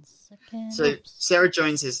 1 second. So Sarah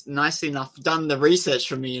Jones has nicely enough done the research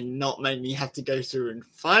for me and not made me have to go through and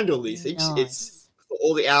find all these things. Nice. It's for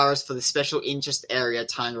all the hours for the special interest area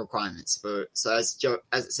time requirements. So as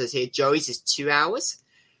it says here, Joey's is 2 hours.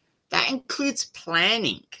 That includes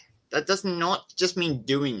planning. That does not just mean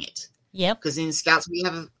doing it. Yep. Because in Scouts we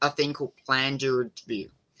have a thing called plan, do,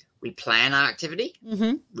 review. We plan our activity,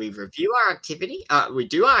 we review our activity, we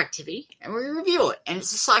do our activity, and we review it. And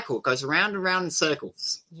it's a cycle. It goes around and around in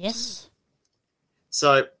circles. Yes.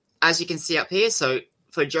 So, as you can see up here, so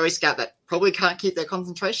for Joey Scout that probably can't keep their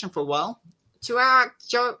concentration for a while, 2 hour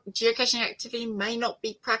geocaching activity may not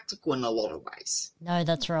be practical in a lot of ways. No,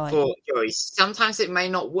 that's right. For Joey, sometimes it may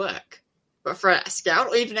not work. But for a Scout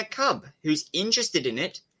or even a Cub who's interested in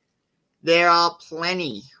it, there are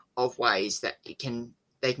plenty of ways that they can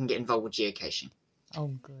get involved with geocaching. Oh,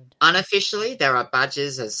 good. Unofficially, there are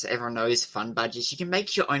badges, as everyone knows, fun badges. You can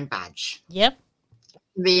make your own badge. Yep.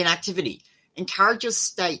 Be an activity. Encourage your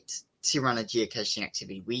state to run a geocaching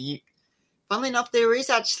activity. Funnily enough, there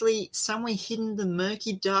is actually somewhere hidden in the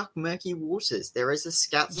murky waters. There is a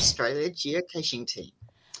Scouts Australia geocaching team.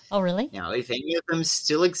 Oh, really? Now, if any of them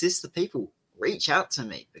still exist, the people, reach out to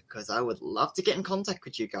me because I would love to get in contact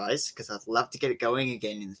with you guys because I'd love to get it going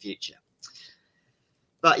again in the future.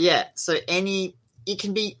 But yeah, so it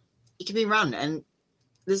can be run, and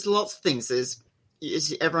there's lots of things. There's,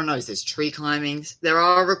 as everyone knows, there's tree climbing. There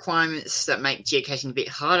are requirements that make geocaching a bit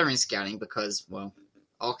harder in Scouting because, well,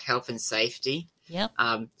 health and safety. Yep.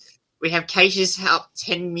 We have caches up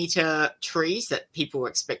 10-meter trees that people are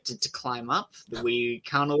expected to climb up. We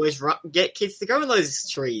can't always get kids to go in those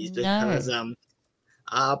trees because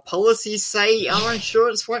our policies say our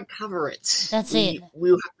insurance won't cover it. That's it.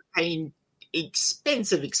 We'll have to pay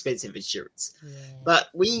expensive insurance. Yeah. But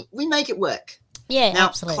we make it work. Yeah, now,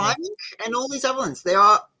 absolutely. Climbing and all these other ones, there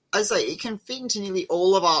are, as I say, it can fit into nearly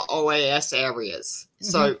all of our OAS areas.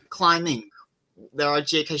 So climbing, there are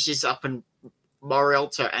geocaches up in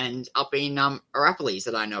Morialta and up in Arapalis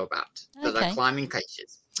that I know about that are climbing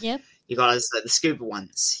caches. Yep. You've got the scuba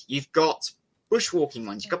ones. You've got bushwalking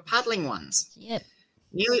ones. You've got paddling ones. Yep.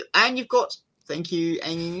 And you've got, thank you,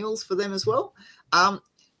 Amy Mules, for them as well.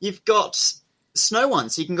 You've got snow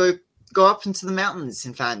ones, so you can go up into the mountains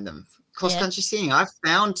and find them. Cross-country skiing. I've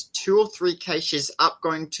found 2 or 3 caches up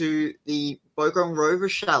going to the Bogong Rover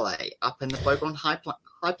Chalet up in the Bogong High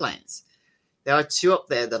Plains. There are 2 up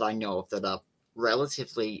there that I know of that are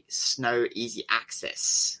relatively snow easy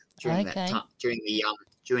access during that time, during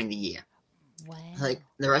the year. Wow. Like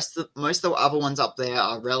most of the other ones up there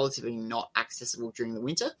are relatively not accessible during the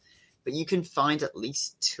winter, but you can find at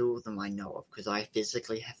least 2 of them I know of because I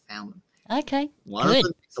physically have found them. Okay. One of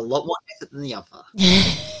them is a lot more effort than the other.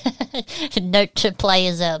 Note to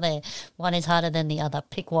players out there: one is harder than the other.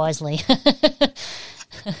 Pick wisely.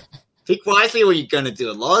 Pick wisely, or you're going to do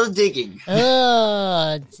a lot of digging.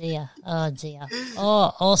 Oh dear! Oh dear!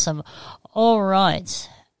 Oh, awesome! All right.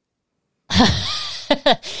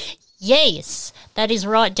 Yes, that is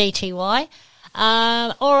right, DTY.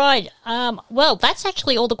 All right. Well, that's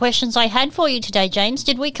actually all the questions I had for you today, James.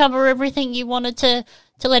 Did we cover everything you wanted to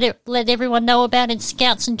let everyone know about in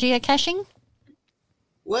Scouts and geocaching?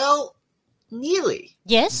 Well, nearly.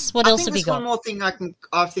 Yes. What else have you got? One more thing I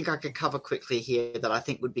think I could cover quickly here that I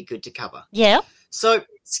think would be good to cover. Yeah. So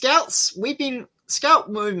Scouts,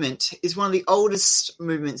 Scout movement is one of the oldest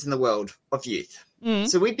movements in the world of youth.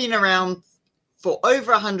 So we've been around for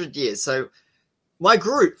over 100 years. So my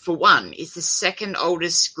group, for one, is the second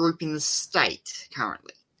oldest group in the state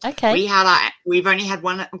currently. Okay. We've only had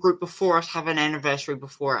one group before us have an anniversary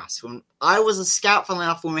before us. When I was a scout, funnily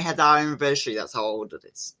enough, when we had our anniversary, that's how old it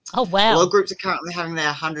is. Oh, wow. A lot of groups are currently having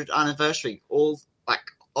their 100th anniversary, all like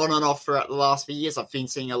on and off throughout the last few years. I've been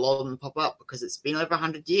seeing a lot of them pop up because it's been over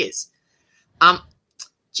 100 years.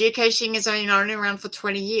 Geocaching is only around for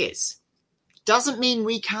 20 years. Doesn't mean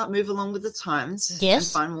we can't move along with the times and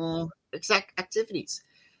find more exact activities.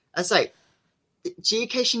 I say,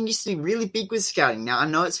 geocaching used to be really big with scouting. Now, I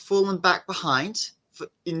know it's fallen back behind.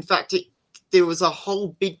 In fact, there was a whole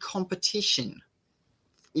big competition.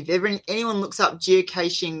 If anyone looks up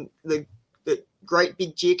geocaching, the great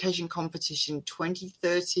big geocaching competition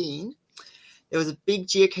 2013, there was a big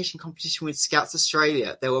geocaching competition with Scouts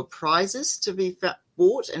Australia. There were prizes to be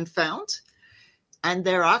bought and found, and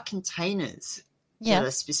there are containers that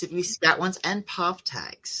are specifically Scout ones and path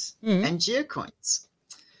tags and geocoins.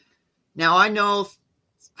 Now,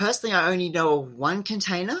 personally, I only know of one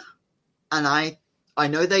container, and I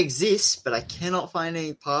know they exist, but I cannot find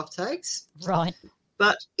any path tags. Right.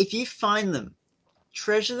 But if you find them,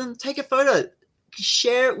 treasure them, take a photo,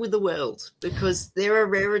 share it with the world, because they're a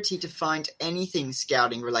rarity to find anything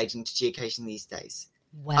scouting relating to geocaching these days,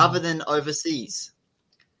 other than overseas.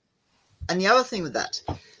 And the other thing with that,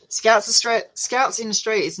 Scouts in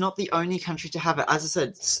Australia is not the only country to have it. As I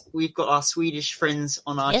said, we've got our Swedish friends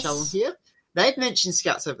on our channel here. They've mentioned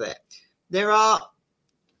Scouts over there. There are,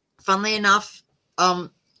 funnily enough,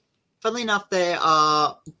 there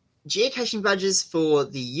are geocaching badges for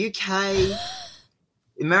the UK,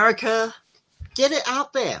 America. Get it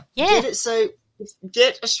out there. Yeah. Let's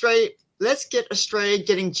get Australia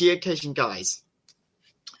getting geocaching, guys.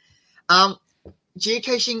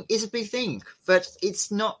 Geocaching is a big thing, but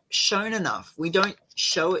it's not shown enough. We don't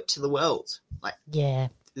show it to the world.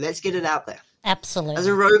 Let's get it out there. Absolutely. As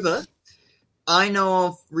a rover, I know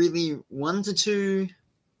of really 1 to 2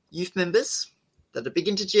 youth members that are big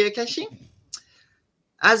into geocaching.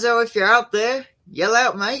 As though if you're out there, yell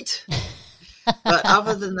out, mate. But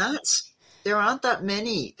other than that, there aren't that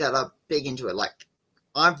many that are big into it. Like,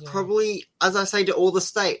 probably, as I say to all the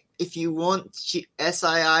state, if you want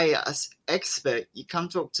SII as expert, you come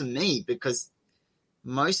talk to me, because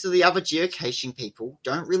most of the other geocaching people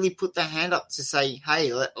don't really put their hand up to say,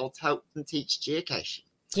 hey, I'll help them teach geocaching.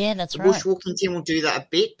 Yeah, that's right. The bushwalking team will do that a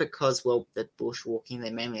bit because, well, they're bushwalking,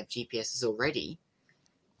 they mainly have GPSs already.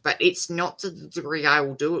 But it's not to the degree I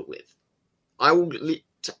will do it with. I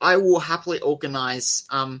will happily organise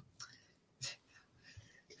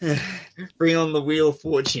bring on the Wheel of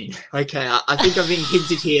Fortune. Okay, I think I've been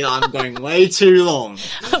hinted here that I'm going way too long.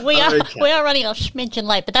 We are running a smidgen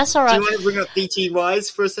late, but that's all right. Do you want to bring up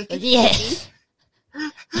BTYs for a second? Yeah.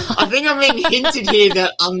 I think I'm being hinted here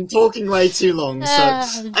that I'm talking way too long. So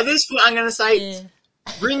at this point, I'm going to say,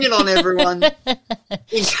 bring it on, everyone.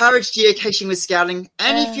 Encourage geocaching with scouting.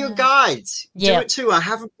 And if you're guides, do it too. I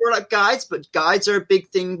haven't brought up guides, but guides are a big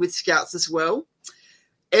thing with scouts as well.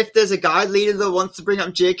 If there's a guide leader that wants to bring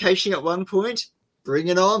up geocaching at one point, bring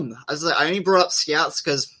it on. As I only brought up scouts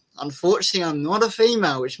because, unfortunately, I'm not a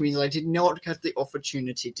female, which means I did not have the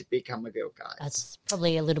opportunity to become a girl guide. That's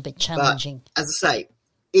probably a little bit challenging. But, as I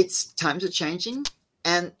say, times are changing,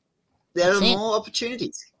 and there are more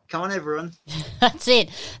opportunities. Come on, everyone. That's it.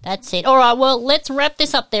 All right, well, let's wrap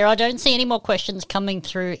this up there. I don't see any more questions coming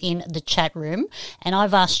through in the chat room, and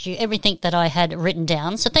I've asked you everything that I had written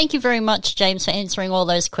down. So thank you very much, James, for answering all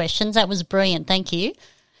those questions. That was brilliant. Thank you.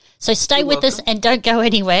 So stay with us and don't go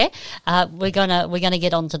anywhere. We're gonna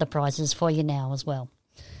get on to the prizes for you now as well.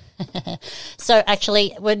 So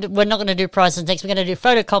actually, we're not going to do prizes next. We're going to do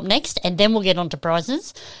photocomp next, and then we'll get on to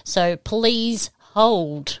prizes. So please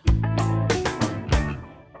hold.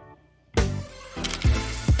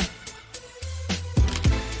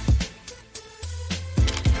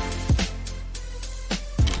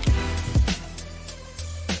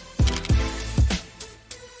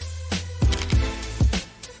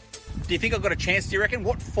 Do you think I've got a chance, do you reckon?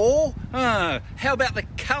 What for? How about the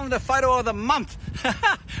calendar photo of the month?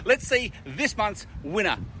 Let's see this month's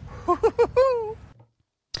winner.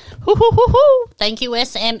 Thank you,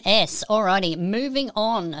 SMS. Alrighty, moving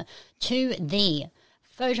on to the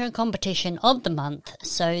photo competition of the month.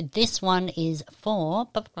 So this one is for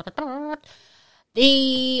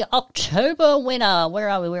the October winner. Where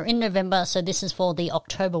are we? We're in November, so this is for the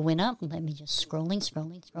October winner. Let me just scrolling.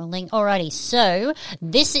 Alrighty, so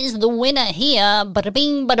this is the winner here. Bada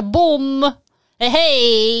bing, bada boom.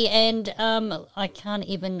 Hey, and I can't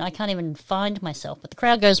even find myself, but the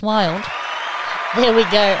crowd goes wild. There we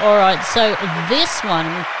go. All right, so this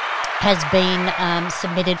one has been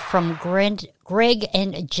submitted from Greg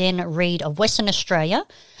and Jen Reed of Western Australia.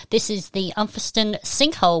 This is the Umphaston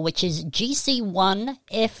Sinkhole, which is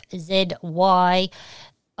GC1FZYO.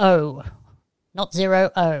 Not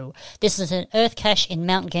 0O. This is an earth cache in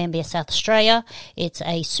Mount Gambier, South Australia. It's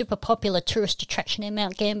a super popular tourist attraction in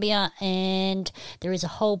Mount Gambier, and there is a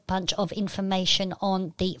whole bunch of information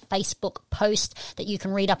on the Facebook post that you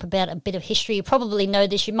can read up about a bit of history. You probably know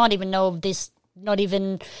this. You might even know of this, not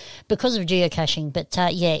even because of geocaching, but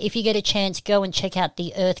yeah, if you get a chance, go and check out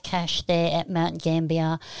the earth cache there at Mount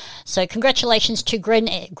Gambier. So congratulations to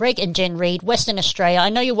Greg and Jen Reed, Western Australia. I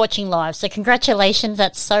know you're watching live, so congratulations.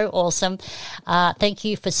 That's so awesome. Thank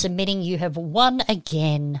you for submitting. You have won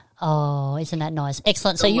again. Oh, isn't that nice?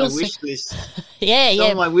 Excellent. So you'll wish list.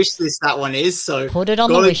 Yeah. On my wish list, that one is. So put it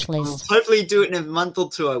on the wish list. Hopefully do it in a month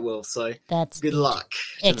or two, I will. So that's good luck.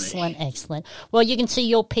 Excellent. Well, you can see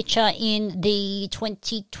your picture in the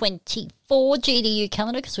 2024 GDU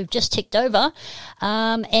calendar because we've just ticked over.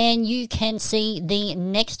 And you can see the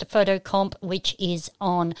next photo comp, which is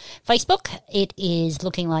on Facebook. It is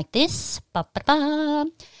looking like this. Ba-ba-ba.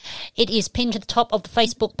 It is pinned to the top of the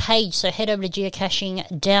Facebook page, so head over to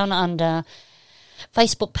Geocaching Down Under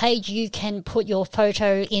Facebook page. You can put your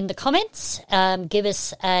photo in the comments, give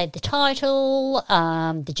us the title,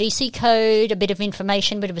 the GC code, a bit of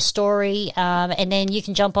information, a bit of a story, and then you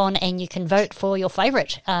can jump on and you can vote for your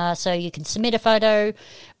favourite. So you can submit a photo,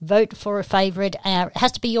 vote for a favourite. It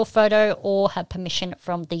has to be your photo or have permission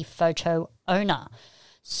from the photo owner.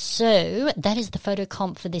 So that is the photo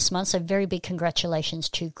comp for this month. So very big congratulations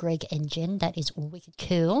to Greg and Jen. That is wicked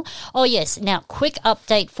cool. Oh, yes. Now, quick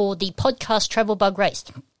update for the podcast Travel Bug Race.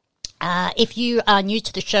 If you are new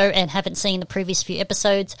to the show and haven't seen the previous few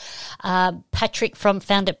episodes, Patrick from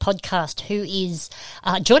Found It Podcast, who is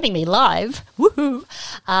joining me live, woohoo!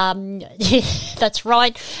 That's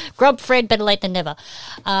right. Grub Fred, better late than never.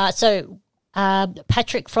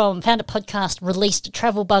 Patrick from Found It Podcast released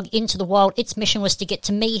Travel Bug into the wild. Its mission was to get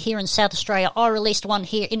to me here in South Australia. I released one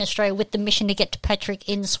here in Australia with the mission to get to Patrick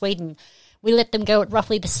in Sweden. We let them go at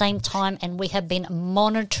roughly the same time, and we have been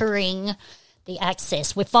monitoring the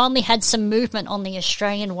access. We finally had some movement on the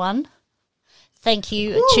Australian one. Thank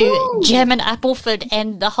you to Gem and Appleford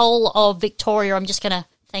and the whole of Victoria. I'm just going to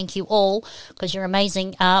thank you all because you're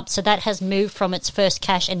amazing. So that has moved from its first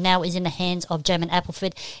cache and now is in the hands of Gem and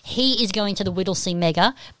Appleford. He is going to the Whittlesea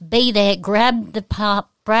Mega. Be there, grab the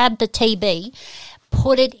TB,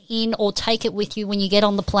 put it in or take it with you when you get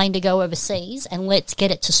on the plane to go overseas, and let's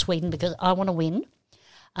get it to Sweden because I want to win.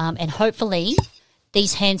 And hopefully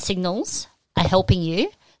these hand signals are helping you.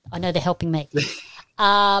 I know they're helping me.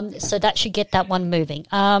 So that should get that one moving.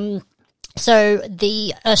 So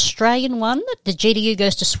the Australian one, the GDU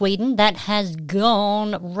goes to Sweden. That has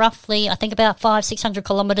gone roughly, I think, about 500-600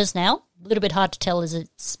 kilometres now. A little bit hard to tell as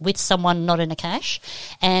it's with someone not in a cache.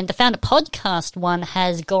 And the Found It Podcast one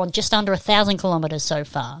has gone just under 1,000 kilometres so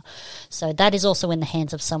far. So that is also in the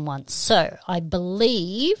hands of someone. So I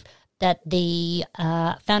believe that the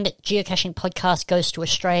Found It Geocaching Podcast Goes to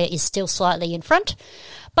Australia is still slightly in front.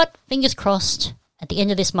 But fingers crossed, at the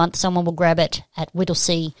end of this month, someone will grab it at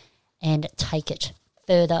Whittlesea and take it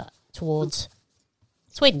further towards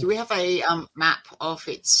Sweden. Do we have a map of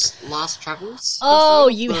its last travels? Oh,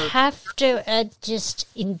 you have to just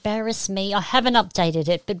embarrass me. I haven't updated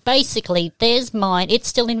it, but basically there's mine. It's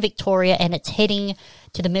still in Victoria and it's heading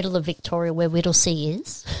to the middle of Victoria where Whittlesea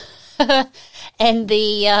is. And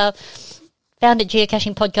the Found It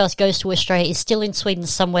Geocaching Podcast Goes to Australia is still in Sweden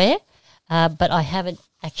somewhere, but I haven't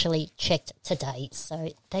actually checked today.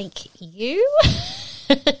 So thank you.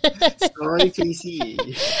 Sorry, PC.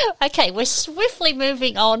 Okay, we're swiftly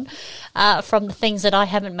moving on from the things that I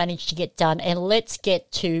haven't managed to get done, and let's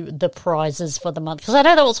get to the prizes for the month, because I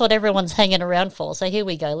know that's what everyone's hanging around for. So here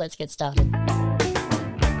we go. Let's get started.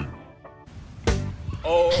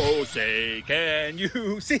 Oh, say, can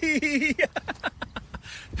you see?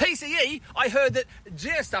 PCE, I heard that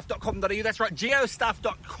geostuff.com.au, that's right,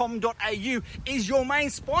 geostuff.com.au is your main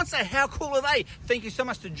sponsor. How cool are they? Thank you so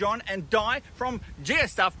much to John and Di from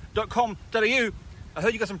geostuff.com.au. I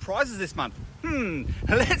heard you got some prizes this month.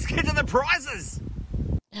 Let's get to the prizes.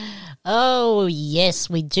 Oh, yes,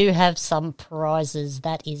 we do have some prizes.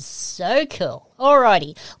 That is so cool.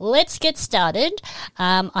 Alrighty, let's get started.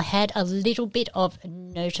 I had a little bit of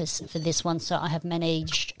notice for this one, so I have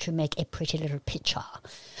managed to make a pretty little picture.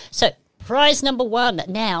 So, prize number 1.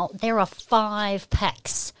 Now, there are 5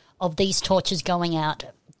 packs of these torches going out,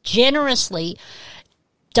 generously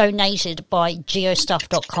donated by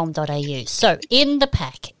geostuff.com.au. So, in the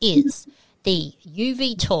pack is the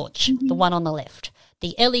UV torch, the one on the left,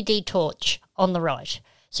 the LED torch on the right.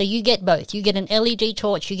 So you get both. You get an LED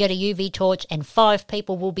torch, you get a UV torch, and 5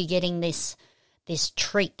 people will be getting this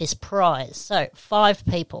treat, this prize. So 5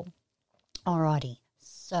 people. Alrighty.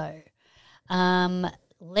 So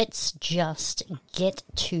let's just get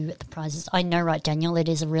to the prizes. I know, right, Daniel? It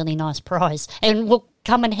is a really nice prize, and will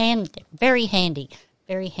come in handy. Very handy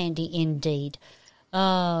indeed.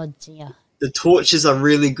 Oh dear. The torches are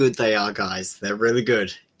really good. They are, guys. They're really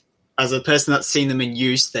good. As a person that's seen them in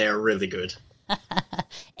use, they are really good.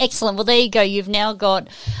 Excellent. Well, there you go. You've now got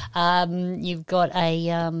you've got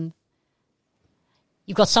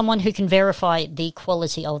someone who can verify the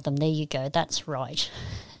quality of them. There you go. That's right.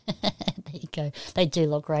 There you go. They do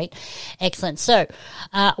look great. Excellent. So,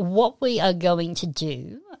 what we are going to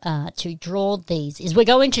do to draw these is we're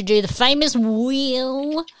going to do the famous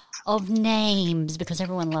wheel of names, because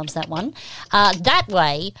everyone loves that one. That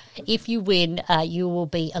way, if you win, you will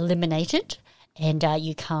be eliminated, and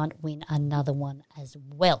you can't win another one as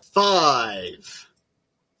well. 5,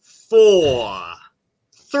 4,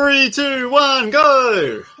 3, 2, 1,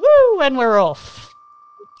 go! Woo! And we're off.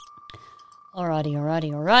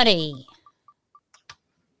 Alrighty.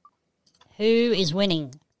 Who is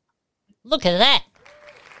winning? Look at that.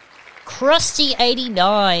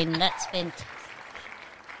 Krusty89. That's fantastic.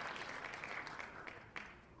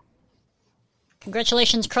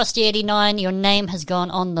 Congratulations, Krusty89. Your name has gone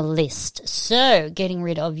on the list. So, getting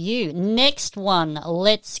rid of you. Next one.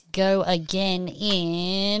 Let's go again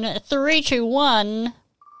in 3, 2, 1.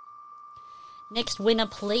 Next winner,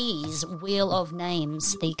 please. Wheel of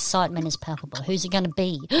names. The excitement is palpable. Who's it going to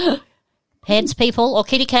be? Heads, people, or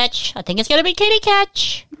Kitty Catch? I think it's going to be Kitty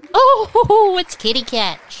Catch. Oh, it's Kitty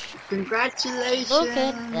Catch. Congratulations. Look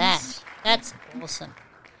at that. That's awesome.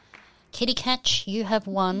 Kitty Catch, you have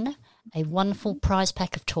won a wonderful prize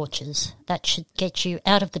pack of torches. That should get you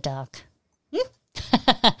out of the dark.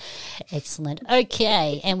 Excellent.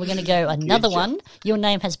 Okay, and we're going to go another one. Your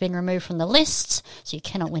name has been removed from the list, so you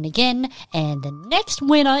cannot win again. And the next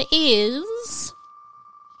winner is...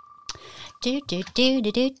 Is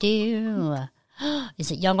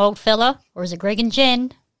it young old fella, or is it Greg and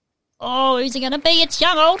Jen? Oh, who's it going to be? It's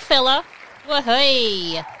young old fella.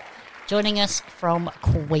 Wahey! Joining us from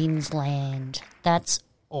Queensland. That's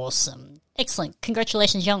awesome. Excellent.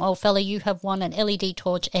 Congratulations, young old fella. You have won an LED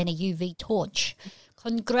torch and a UV torch.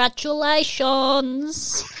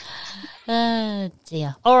 Congratulations. Oh,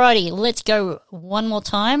 dear. Alrighty, let's go one more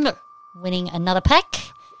time. Winning another pack.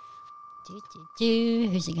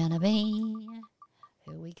 Who's it going to be?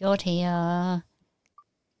 Who we got here?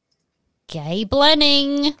 Gabe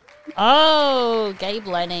Lanning. Oh, Gabe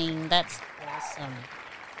Lanning. That's awesome.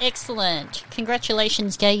 Excellent.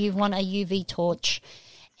 Congratulations, Gay. You've won a UV torch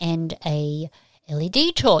and a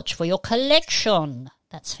LED torch for your collection.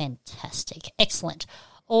 That's fantastic. Excellent.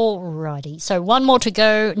 Alrighty. So one more to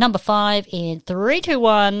go. Number 5 in 3, 2,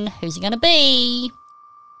 1. Who's it going to be?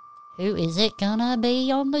 Who is it going to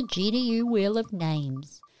be on the GDU Wheel of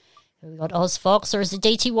Names? We got Oz Fox, or is it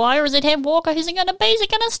DTY, or is it Hem Walker? Who's it going to be? Is it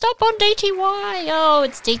going to stop on DTY? Oh,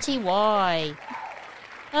 it's DTY.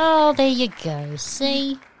 Oh, there you go.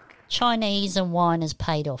 See? Chinese and wine has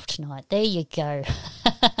paid off tonight. There you go.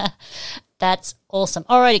 That's awesome.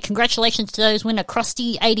 Alrighty, congratulations to those winner.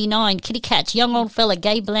 Krusty89, Kitty Cat, Young Old Fella,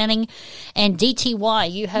 Gabe Lanning, and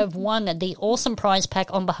DTY. You have won the awesome prize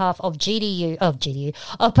pack on behalf of you're on GDU,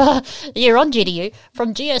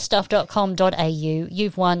 from geostuff.com.au.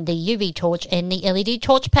 You've won the UV torch and the LED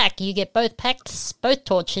torch pack. You get both packs, both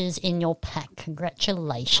torches in your pack.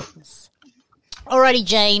 Congratulations. Alrighty,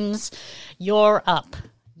 James, you're up.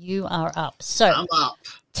 You are up. So, I'm up.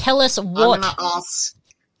 Tell us what...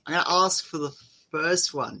 I'm going to ask for the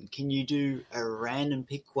first one. Can you do a random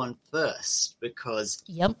pick one first? Because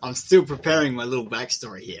I'm still preparing my little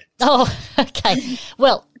backstory here. Oh, okay.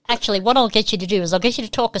 Well, actually, what I'll get you to do is I'll get you to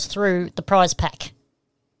talk us through the prize pack.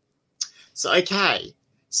 So,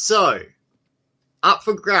 up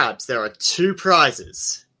for grabs, there are 2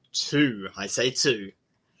 prizes. 2, I say 2.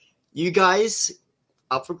 You guys,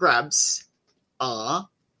 up for grabs, are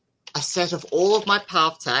a set of all of my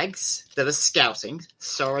path tags that are scouting.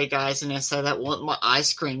 Sorry, guys in SA that want my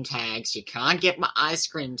ice cream tags. You can't get my ice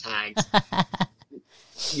cream tags.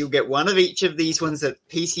 you'll get one of each of these ones that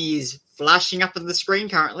PC is flashing up on the screen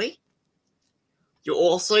currently. You'll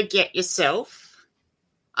also get yourself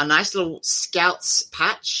a nice little Scouts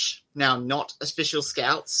patch. Now, not official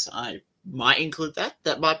Scouts. I might include that.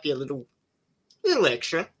 That might be a little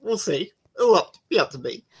extra. We'll see. It'll be up to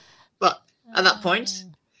me. But at that point,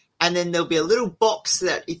 and then there'll be a little box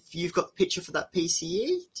that if you've got the picture for that PCE,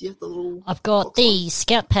 do you have the little I've got box the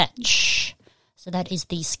Scout patch. So that is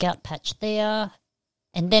the Scout patch there.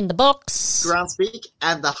 And then the box. Groundspeak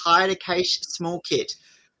and the Hider Cache small kit.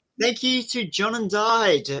 Thank you to John and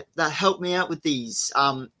Di that helped me out with these,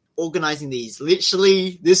 organising these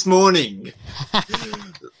literally this morning.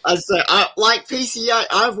 Like PCA,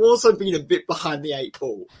 I've also been a bit behind the 8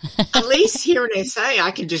 ball. At least here in SA,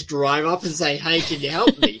 I can just drive up and say, hey, can you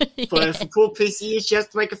help me? Yeah. But for poor PCA, she has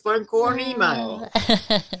to make a phone call or an email.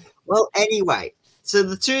 Well, anyway, so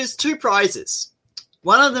there's two prizes.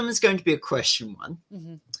 One of them is going to be a question one.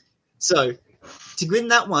 Mm-hmm. So to win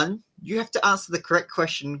that one, you have to answer the correct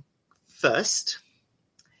question first.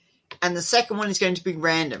 And the second one is going to be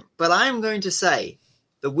random. But I am going to say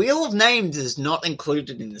the Wheel of Names is not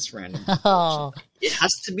included in this random. Oh. It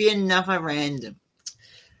has to be another random.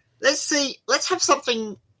 Let's see. Let's have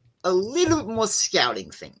something a little bit more scouting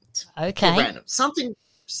themed. Okay. Random. Something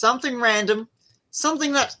random.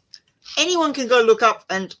 Something that anyone can go look up,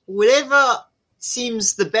 and whatever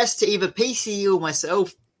seems the best to either PC or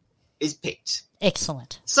myself is picked.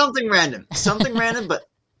 Excellent. Something random, but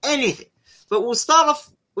anything. But we'll start off.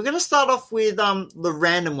 We're going to start off with the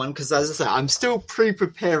random one because, as I say, I'm still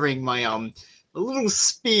pre-preparing my a little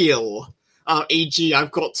spiel. E.g.,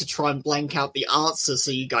 I've got to try and blank out the answer so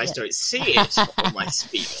you guys don't see it on my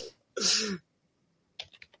spiel.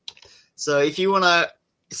 So if you want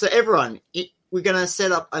to, everyone, we're going to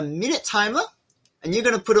set up a minute timer, and you're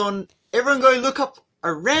going to put on. Everyone, go look up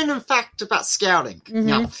a random fact about scouting. Mm-hmm.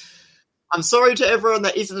 Now, I'm sorry to everyone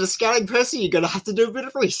that isn't a scouting person. You're going to have to do a bit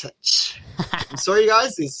of research. I'm sorry,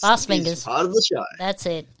 guys. This Fast is fingers. part of the show. That's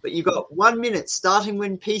it. But you've got 1 minute starting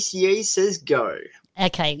when PCE says go.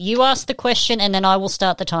 Okay, you ask the question and then I will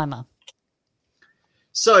start the timer.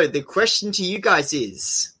 So the question to you guys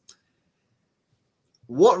is,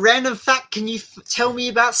 what random fact can you tell me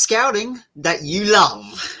about scouting that you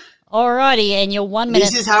love? Alrighty, and your 1 minute.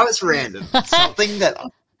 This is how it's random. Something that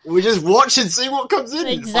we just watch and see what comes in.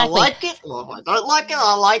 Exactly. If I like it, or if I don't like it,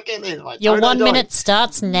 I like it. If I Your don't, I 1 don't. minute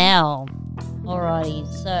starts now. Alrighty,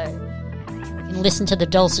 so you can listen to the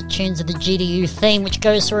dulcet tunes of the GDU theme, which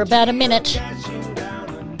goes for about a minute.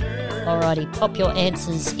 Alrighty, pop your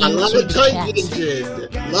answers into I love a the tank chat.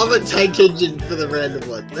 engine. Love a tank engine for the random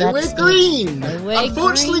one. They That's wear it. green. They wear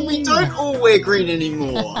Unfortunately, we green. don't all wear green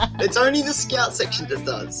anymore. It's only the scout section that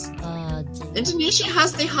does. Oh, dear. Indonesia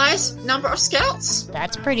has the highest number of scouts.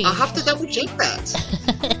 That's pretty. I'll have to double check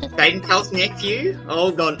that. Baden Powell's nephew.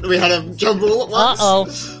 Oh god, we had a jumble at once. Uh-oh.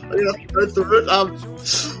 I'm gonna have to go through it.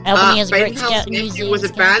 Albany has a great Baden scout Powell's nephew museum. was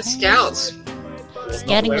a bad scout.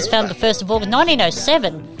 Scouting was founded the 1st of August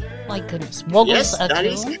 1907. My goodness. Woggles Yes, are that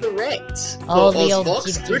cool. is correct. Oh, For the old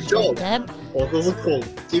Ozfox, dib, good dib, job. dab, dab. What was it called?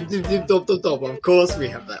 Dib, dib, dib, dob, dob, dob. Of course we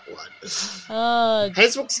have that one.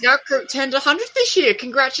 Hazelbrook Scout Group turned 100 this year.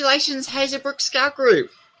 Congratulations, Hazelbrook Scout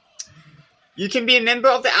Group. You can be a member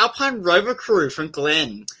of the Alpine Rover crew from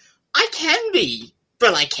Glen. I can be,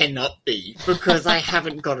 but I cannot be because I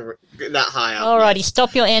haven't got that high up. Alrighty, yet.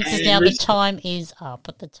 stop your answers And now. The which- time is up.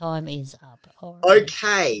 The time is up. Alright.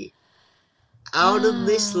 Okay. Out of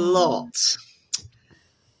this lot.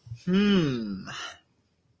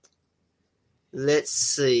 Let's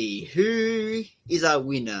see. Who is our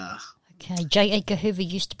winner? Okay, J. Edgar Hoover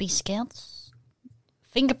used to be Scouts.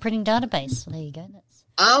 Fingerprinting database. There you go. That's...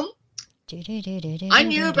 I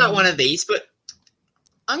knew about one of these, but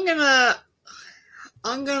I'm gonna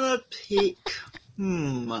pick.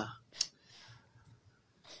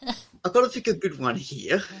 I've got to pick a good one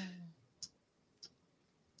here.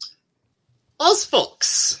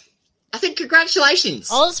 Ozfox. I think congratulations.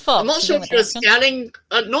 Ozfox. I'm not sure if you're a scouting.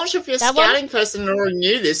 I'm not sure if you're a That scouting person or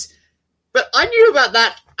knew this, but I knew about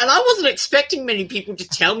that, and I wasn't expecting many people to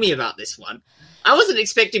tell me about this one. I wasn't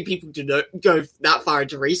expecting people to go that far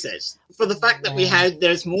into research. For the fact that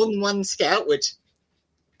there's more than one scout, which,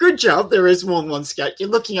 good job, there is more than one scout. You're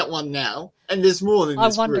looking at one now, and there's more than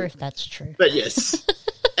this I wonder group. if that's true. But yes.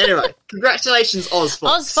 Anyway, congratulations,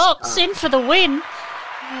 Ozfox. Ozfox in for the win.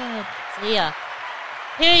 Oh, dear.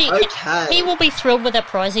 He will be thrilled with that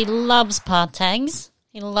prize. He loves partangs.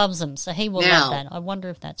 He loves them, so he will love that. I wonder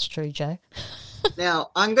if that's true, Joe. Now,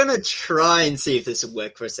 I'm going to try and see if this will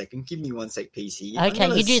work for a second. Give me 1 sec, PC.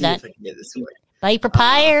 Okay, you do that. If I can get this to work. Be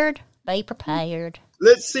prepared. Be prepared.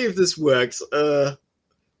 Let's see if this works.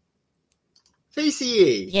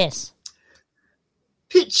 PCE. Yes.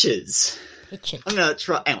 Pictures. Pictures. I'm going to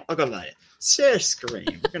try. Hang on, I've got an idea. Share screen.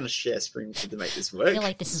 We're going to share screen to make this work. I feel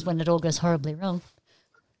like this is when it all goes horribly wrong.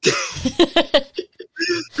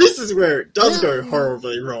 This is where it does go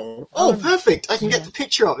horribly wrong. Oh, perfect. I can get the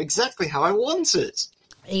picture up exactly how I want it.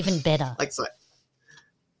 Even better. Like so.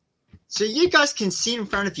 So you guys can see in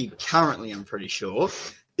front of you currently, I'm pretty sure,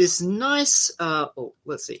 this nice,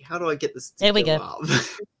 let's see, how do I get this to there we go. Up?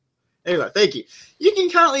 Anyway, thank you. You can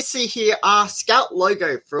currently see here our Scout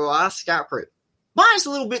logo for our Scout group. Minus a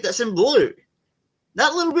little bit that's in blue.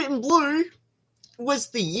 That little bit in blue was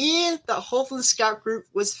the year that Hawthorne Scout Group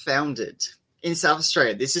was founded in South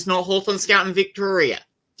Australia. This is not Hawthorne Scout in Victoria.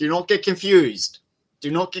 Do not get confused.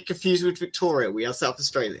 Do not get confused with Victoria. We are South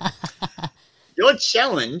Australia. Your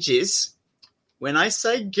challenge is, when I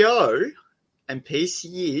say go, and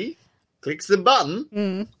PCE clicks the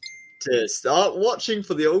button to start watching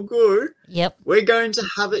for the old go, yep, we're going to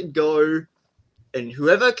have it go, and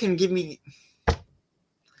whoever can give me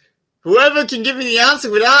the answer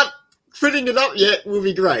without putting it up yet will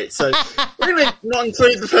be great. So we're going to not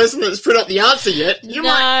include the person that's put up the answer yet. You've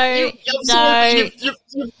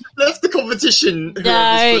left the competition.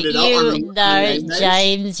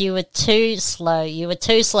 James, you were too slow.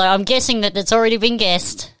 I'm guessing that it's already been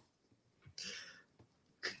guessed.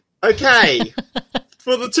 Okay.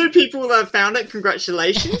 For the two people that found it,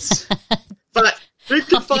 congratulations. But who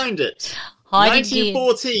could find it? Heidi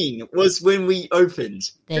 1914 was when we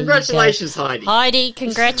opened. Congratulations, Heidi. Heidi,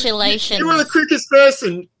 congratulations. You were the quickest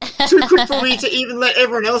person. Too quick for me to even let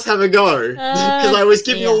everyone else have a go. Because I was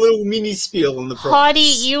giving a little mini spiel on the prize. Heidi,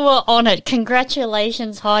 you were on it.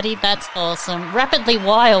 Congratulations, Heidi. That's awesome. Rapidly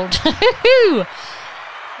Wild.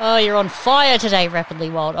 Oh, you're on fire today, Rapidly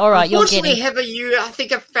Wild. All right, you're getting... Heather, I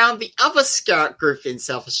think have found the other Scout group in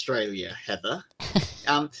South Australia, Heather.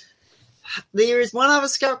 There is one other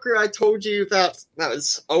Scout group I told you about that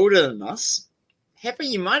was older than us. Heather,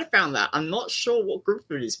 you might have found that. I'm not sure what group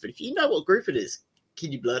it is, but if you know what group it is, can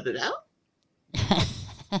you blurt it out?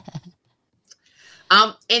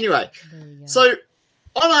 Anyway, so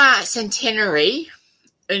on our centenary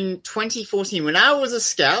in 2014, when I was a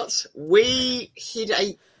Scout, we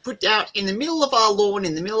put out in the middle of our lawn,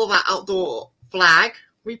 in the middle of our outdoor flag,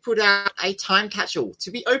 we put out a time capsule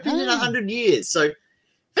to be opened in 100 years. So if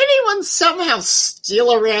anyone's somehow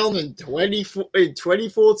still around in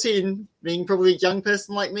 2014, being probably a young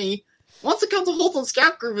person like me, wants to come to Hawthorne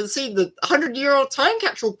Scout Group and see the 100-year-old time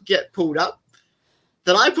capsule get pulled up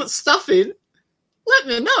that I put stuff in, let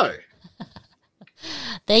me know.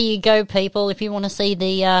 There you go, people. If you want to see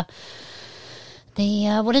the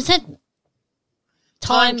what is it?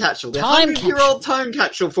 Time capsule. The 100-year-old time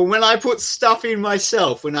capsule from when I put stuff in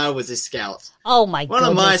myself when I was a Scout. Oh, my goodness. One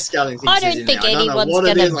of my scouting things I don't think anyone's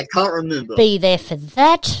going to be there for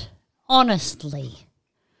that, honestly.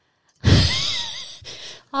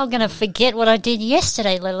 I'm going to forget what I did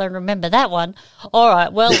yesterday, let alone remember that one. All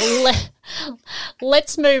right, well,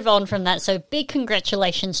 let's move on from that. So big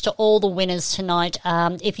congratulations to all the winners tonight.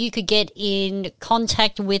 If you could get in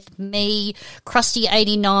contact with me,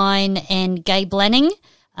 Krusty89 and Gabe Lanning,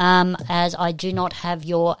 as I do not have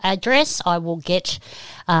your address, I will get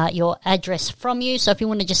your address from you. So if you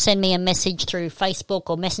want to just send me a message through Facebook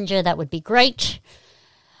or Messenger, that would be great.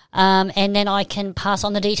 And then I can pass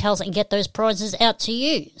on the details and get those prizes out to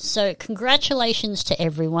you. So congratulations to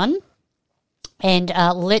everyone. And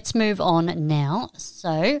let's move on now.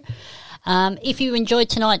 So if you enjoyed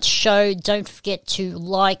tonight's show, don't forget to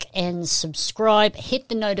like and subscribe. Hit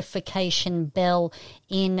the notification bell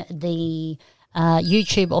in the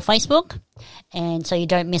YouTube or Facebook, and so you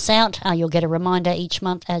don't miss out. You'll get a reminder each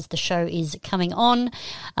month as the show is coming on.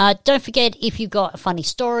 Don't forget, if you've got a funny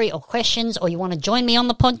story or questions, or you want to join me on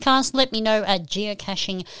the podcast, let me know at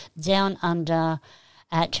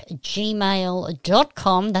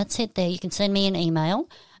geocachingdownunder@gmail.com. That's it there. You can send me an email,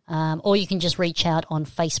 or you can just reach out on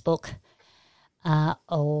Facebook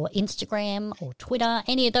or Instagram or Twitter,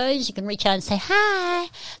 any of those. You can reach out and say hi.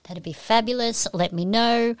 That'd be fabulous. Let me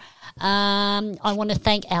know. I want to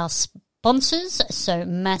thank our sponsors. So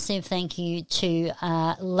massive thank you to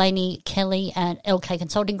Lainey Kelly and LK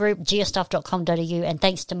Consulting Group, geostuff.com.au, and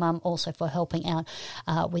thanks to Mum also for helping out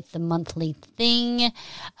with the monthly thing.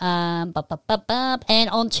 And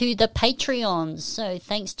on to the Patreons. So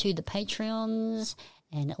thanks to the Patreons,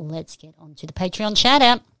 and let's get on to the Patreon shout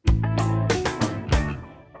out.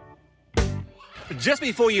 Just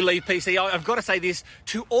before you leave, PC, I've got to say this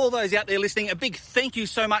to all those out there listening. A big thank you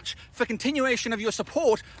so much for continuation of your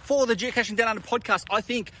support for the Geocaching Down Under podcast. I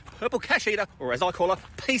think Purple Cash Eater, or as I call her,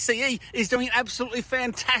 PCE, is doing an absolutely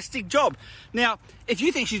fantastic job. Now, if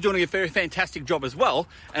you think she's doing a very fantastic job as well,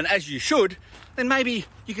 and as you should, then maybe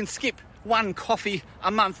you can skip one coffee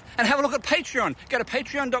a month and have a look at Patreon. Go to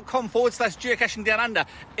patreon.com/geocaching down under.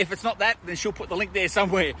 If it's not that, then she'll put the link there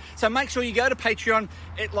somewhere. So make sure you go to Patreon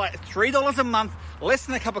at like $3 a month, less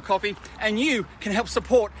than a cup of coffee, and you can help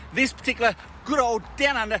support this particular good old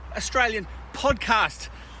Down Under Australian podcast.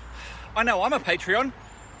 I know I'm a Patreon.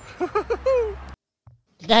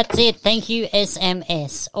 That's it. Thank you,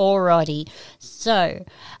 SMS. Alrighty. So,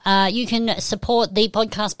 you can support the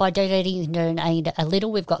podcast by donating. You can donate a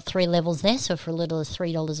little. We've got 3 levels there. So, for as little as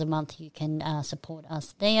 $3 a month, you can support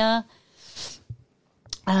us there.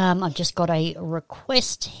 I've just got a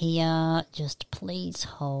request here. Just please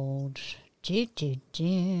hold. Where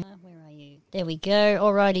are you? There we go.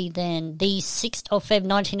 Alrighty then. The 6th of Feb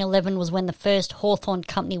 1911 was when the first Hawthorn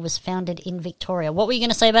Company was founded in Victoria. What were you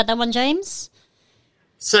going to say about that one, James?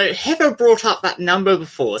 So Heather brought up that number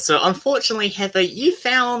before. So unfortunately, Heather, you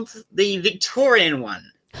found the Victorian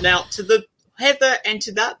one. Now, to the Heather and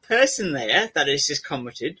to that person there that has just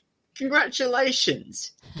commented,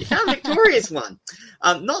 congratulations. You found Victoria's one.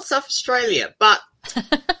 Not South Australia, but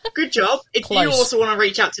good job. If Close. you also want to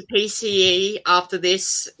reach out to PCE after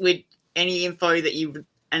this with any info that you,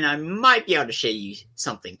 and I might be able to share you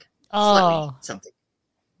something. Oh, something.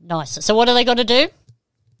 Nice. So what are they got to do?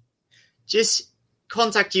 Just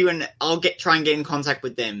contact you and I'll try and get in contact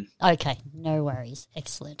with them. Okay, no worries.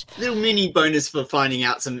 Excellent. Little mini bonus for finding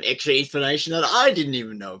out some extra information that I didn't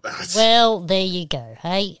even know about. Well, there you go.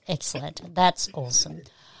 Hey, excellent. That's awesome.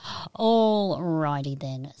 Alrighty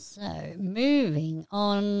then. So, moving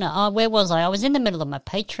on. Where was I? I was in the middle of my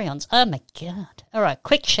Patreons. Oh my god. Alright,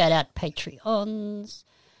 quick shout out Patreons.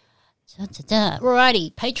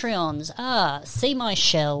 Alrighty, Patreons. See My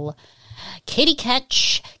Shell, Kitty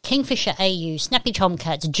Catch, Kingfisher AU, Snappy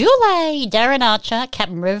Tomcats, Julie, Darren Archer,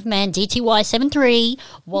 Captain Riverman, DTY73,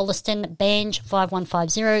 Wollaston, Banj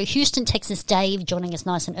 5150, Houston, Texas Dave, joining us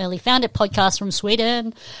nice and early, Found It Podcast from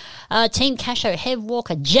Sweden, Team Casho, Hev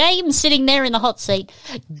Walker, James sitting there in the hot seat,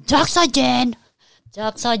 Darkside Dan,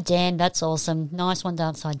 that's awesome. Nice one,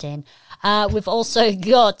 Darkside Dan. We've also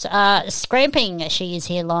got Scramping. She is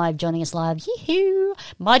here live, joining us live. Yee-hoo.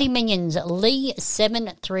 Mighty Minions,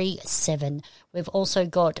 Lee737. We've also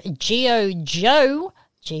got Geo Joe,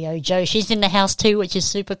 she's in the house too, which is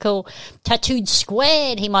super cool. Tattooed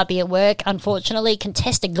Squared, he might be at work, unfortunately.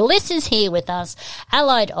 Contester Gliss is here with us.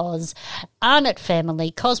 Allied Oz, Arnott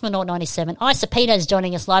Family, Cosmonaut97, Isopita's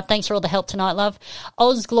joining us live. Thanks for all the help tonight, love.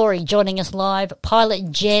 Oz Glory joining us live.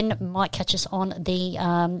 Pilot Jen might catch us on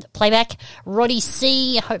the playback. Roddy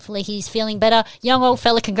C, hopefully he's feeling better. Young old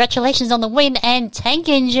fella, congratulations on the win. And Tank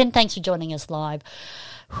Engine, thanks for joining us live.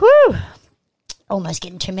 Whew. Almost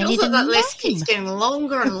getting too many. That list keeps getting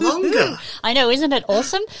longer and longer. I know, isn't it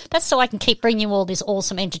awesome? That's so I can keep bringing you all this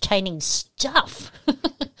awesome, entertaining stuff.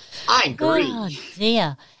 I agree. Oh,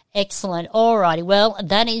 dear. Excellent. Alrighty. Well,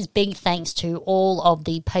 that is big thanks to all of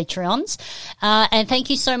the Patreons. And thank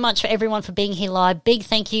you so much for everyone for being here live. Big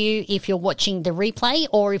thank you if you're watching the replay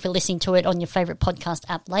or if you're listening to it on your favourite podcast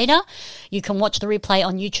app later. You can watch the replay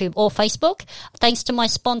on YouTube or Facebook. Thanks to my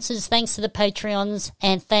sponsors, thanks to the Patreons,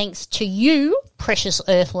 and thanks to you, precious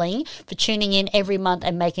Earthling, for tuning in every month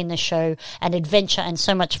and making the show an adventure and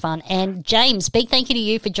so much fun. And James, big thank you to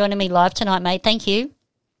you for joining me live tonight, mate. Thank you.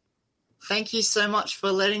 Thank you so much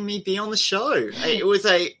for letting me be on the show. It was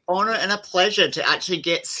an honour and a pleasure to actually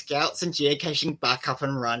get Scouts and geocaching back up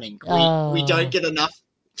and running. We don't get enough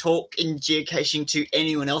talk in geocaching to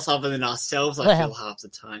anyone else other than ourselves, I feel, half the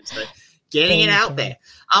time. So getting it out there.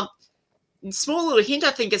 Small little hint,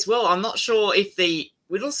 I think, as well. I'm not sure if the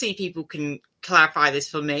Whittlesea people can clarify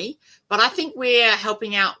this for me, but I think we're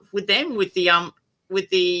helping out with them with the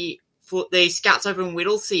Scouts over in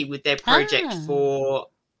Whittlesea with their project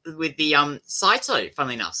with the Saito,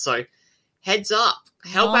 funnily enough. So heads up,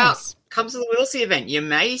 help out, come to the Whittlesea event. You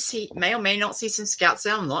may or may not see some Scouts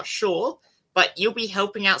there, I'm not sure, but you'll be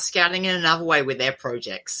helping out Scouting in another way with their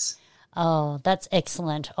projects. Oh, that's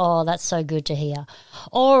excellent. Oh, that's so good to hear.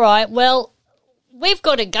 All right, well, we've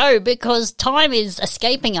got to go because time is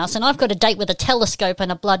escaping us, and I've got a date with a telescope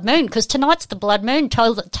and a blood moon because tonight's the blood moon,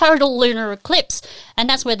 total lunar eclipse, and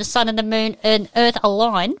that's where the sun and the moon and Earth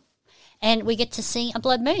align, and we get to see a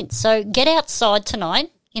blood moon. So get outside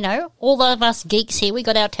tonight. You know, all of us geeks here, we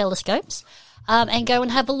got our telescopes. and go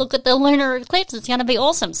and have a look at the lunar eclipse. It's going to be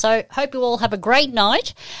awesome. So hope you all have a great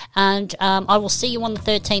night, and I will see you on the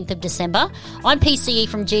 13th of December. I'm PCE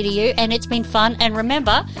from GDU, and it's been fun. And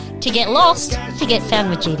remember, to get lost, to get found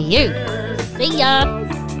with GDU. See ya!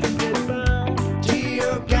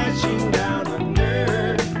 Geocaching down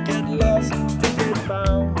under. Get lost to get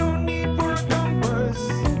found. No need for a compass.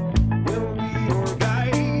 We'll be your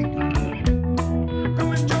guide.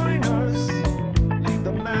 Come and join us. Leave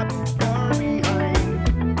the map far behind.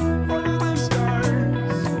 Follow the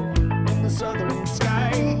stars in the southern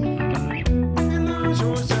sky. If you lose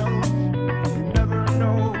yourself, you never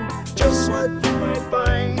know just what you might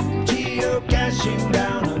find. Geocaching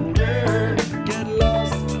down under. Get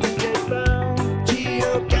lost to get found.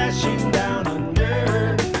 Geocaching down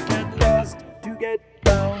under. Get lost to get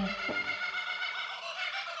found.